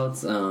shout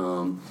outs.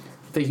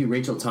 Thank you,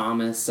 Rachel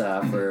Thomas,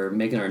 for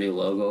making our new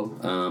logo.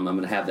 I'm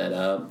going to have that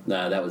up.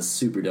 That was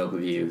super dope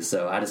of you.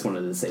 So I just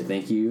wanted to say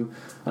thank you.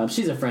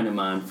 She's a friend of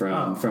mine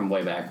from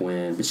way back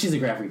when, but she's a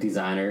graphic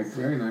designer.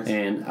 Very nice.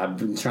 And I've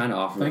been trying to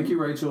offer. Thank you,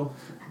 Rachel.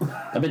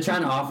 I've been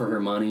trying to offer her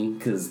money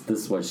because this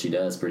is what she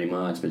does pretty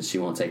much, but she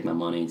won't take my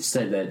money. She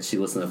said that she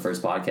listened to the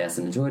first podcast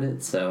and enjoyed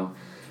it. So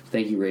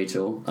thank you,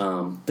 Rachel.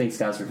 Thanks,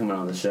 guys, for coming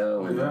on the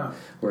show. And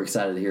we're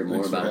excited to hear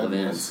more about the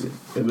events.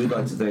 And we'd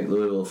like to thank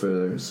Louisville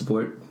for their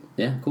support.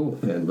 Yeah, cool.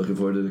 And looking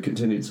forward to the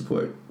continued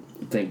support.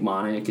 Thank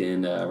Monic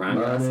and Ryan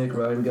guys. Monic,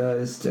 Ryan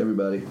guys, to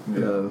everybody.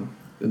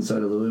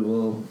 Inside of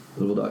Louisville,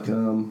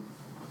 Louisville.com,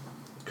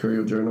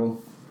 Courier Journal.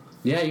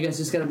 Yeah, you guys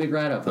just got a big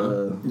write-up,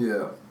 huh?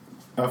 Yeah.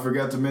 I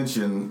forgot to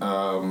mention,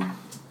 we're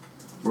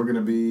going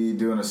to be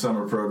doing a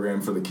summer program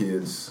for the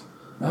kids.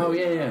 Oh,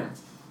 yeah.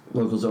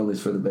 Locals only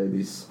for the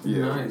babies.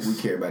 Yeah, Nice. we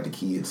care about the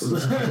kids.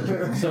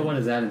 So what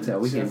does that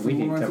entail? We can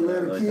cover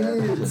that like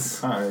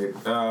that. All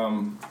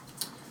right.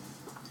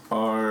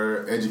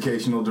 Our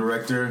educational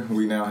director,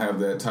 we now have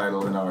that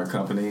title in our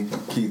company,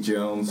 Keith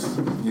Jones.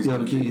 He's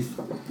Young Keith.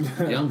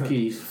 Young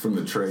Keith. from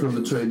the trade. From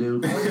the Trade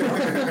Dude.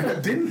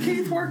 Didn't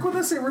Keith work with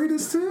us at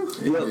Readers too?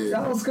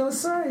 Yeah. I was gonna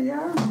say,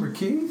 I remember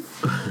Keith.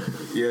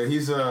 Yeah,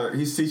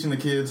 he's teaching the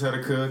kids how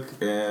to cook,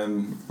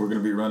 and we're going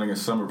to be running a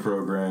summer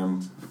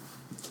program.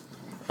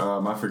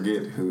 I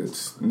forget who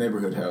it's.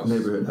 Neighborhood House.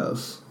 Neighborhood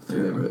House. Yeah.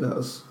 Neighborhood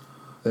House.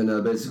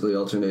 And basically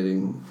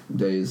alternating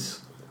days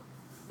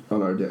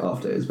on our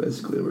off days,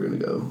 basically, we're going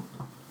to go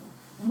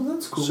Well,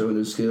 that's cool. show a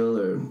new skill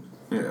or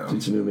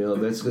teach a new meal.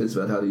 Basically, it's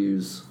about how to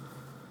use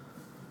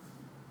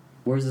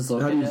Where's this the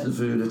located?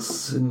 food.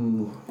 It's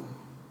in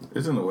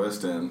the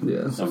West End.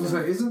 Yeah. I was gonna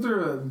say, isn't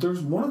there there's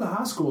one of the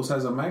high schools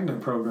has a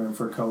magnet program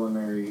for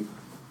culinary.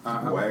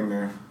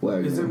 Wagner.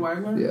 Wagner. Is it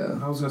Wagner? Yeah.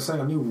 I was gonna say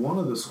I knew one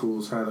of the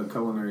schools had a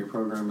culinary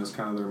program as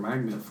kind of their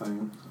magnet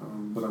thing,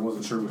 but I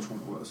wasn't sure which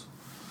one it was.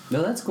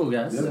 No, that's cool,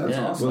 guys. Yeah, that's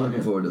awesome. We're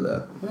looking forward to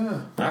that.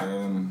 Yeah.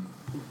 And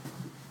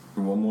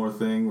one more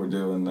thing, we're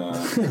doing.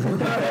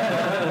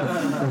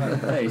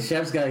 Hey,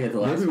 Chef's got to get the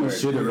last Maybe we word.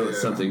 should have wrote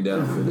something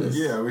down for this.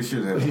 Yeah, we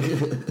should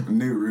have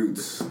New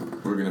Roots.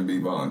 We're going to be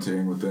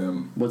volunteering with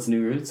them. What's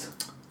New Roots?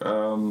 I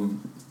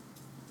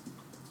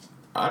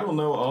don't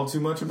know all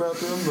too much about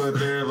them, but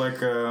they're like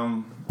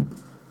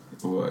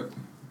what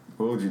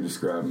would you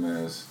describe them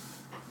as?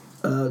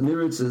 New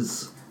Roots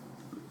is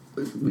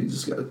we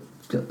just got to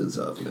cut this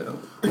up now.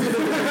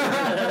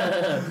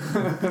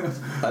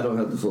 I don't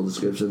have the full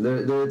description.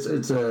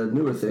 It's a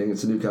newer thing.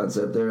 It's a new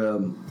concept. They're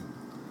going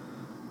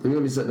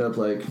to be setting up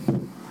like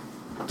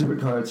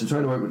different carts. They're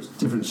trying to work with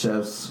different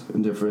chefs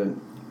in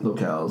different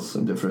locales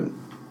and different.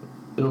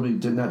 It'll be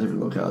not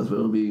different locales, but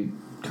it'll be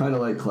kind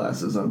of like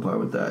classes on par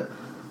with that.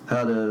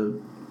 How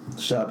to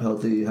shop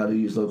healthy, how to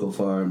use local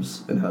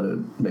farms, and how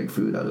to make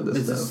food out of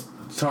this stuff.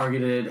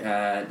 Targeted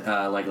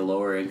at like a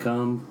lower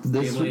income.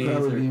 This would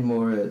probably be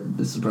more.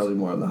 This is probably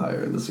more on the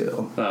higher end of the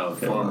scale. Oh,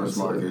 okay. Farmers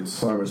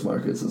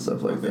markets and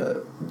stuff like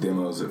that.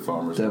 Demos at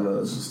farmers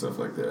markets and stuff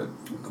like that.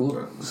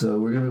 Cool. So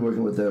we're gonna be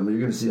working with them. You're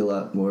gonna see a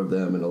lot more of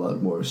them and a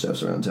lot more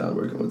chefs around town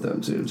working with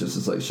them too, just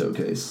as like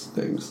showcase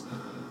things.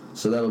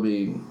 So that'll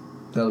be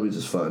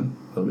just fun.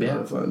 That'll be a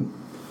lot of fun,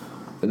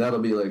 and that'll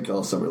be like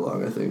all summer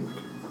long, I think,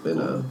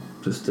 in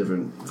just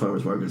different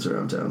farmers markets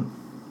around town.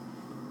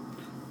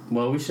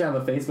 Well, we should have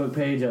a Facebook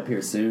page up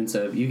here soon,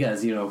 so if you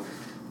guys,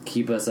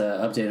 keep us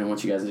updated on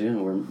what you guys are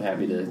doing, we're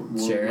happy to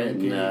share it.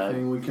 And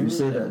you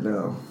say that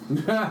now.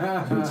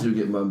 Because you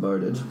get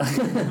bombarded.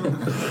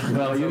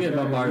 Well, you get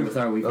bombarded with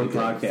our weekly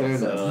podcast,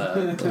 so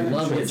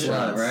love it,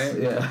 shot, right?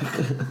 Yeah.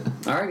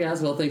 All right,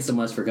 guys. Well, thanks so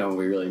much for coming.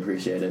 We really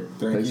appreciate it.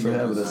 Thanks for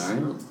having us. All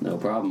right, no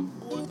problem.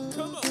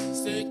 Come on,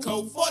 stand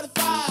code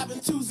 45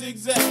 and 2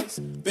 zigzags.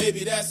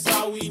 Baby, that's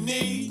all we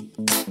need.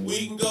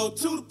 We can go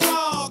to the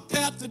park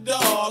after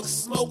dark,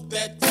 smoke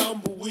that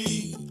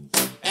tumbleweed.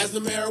 As the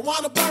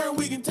marijuana burn,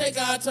 we can take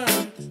our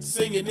turn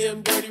singing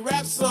them dirty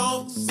rap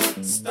songs.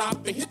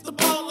 Stop and hit the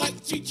ball like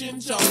Cheech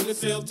and Chong and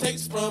sell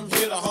tapes from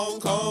here to Hong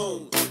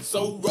Kong.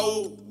 So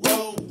roll,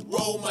 roll,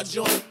 roll my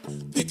joint.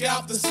 Pick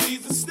out the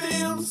seeds and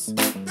stems.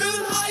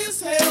 Feeling high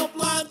as hell,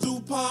 flying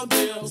through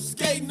Palmdale,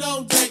 skating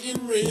on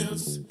dragging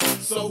rims.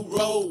 So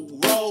roll,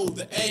 roll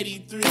the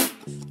 83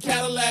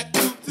 Cadillac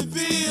Coupe de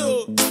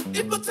Ville.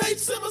 If my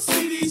tapes and my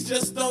CDs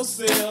just don't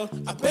sell,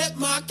 I bet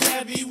my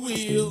cabbie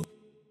will.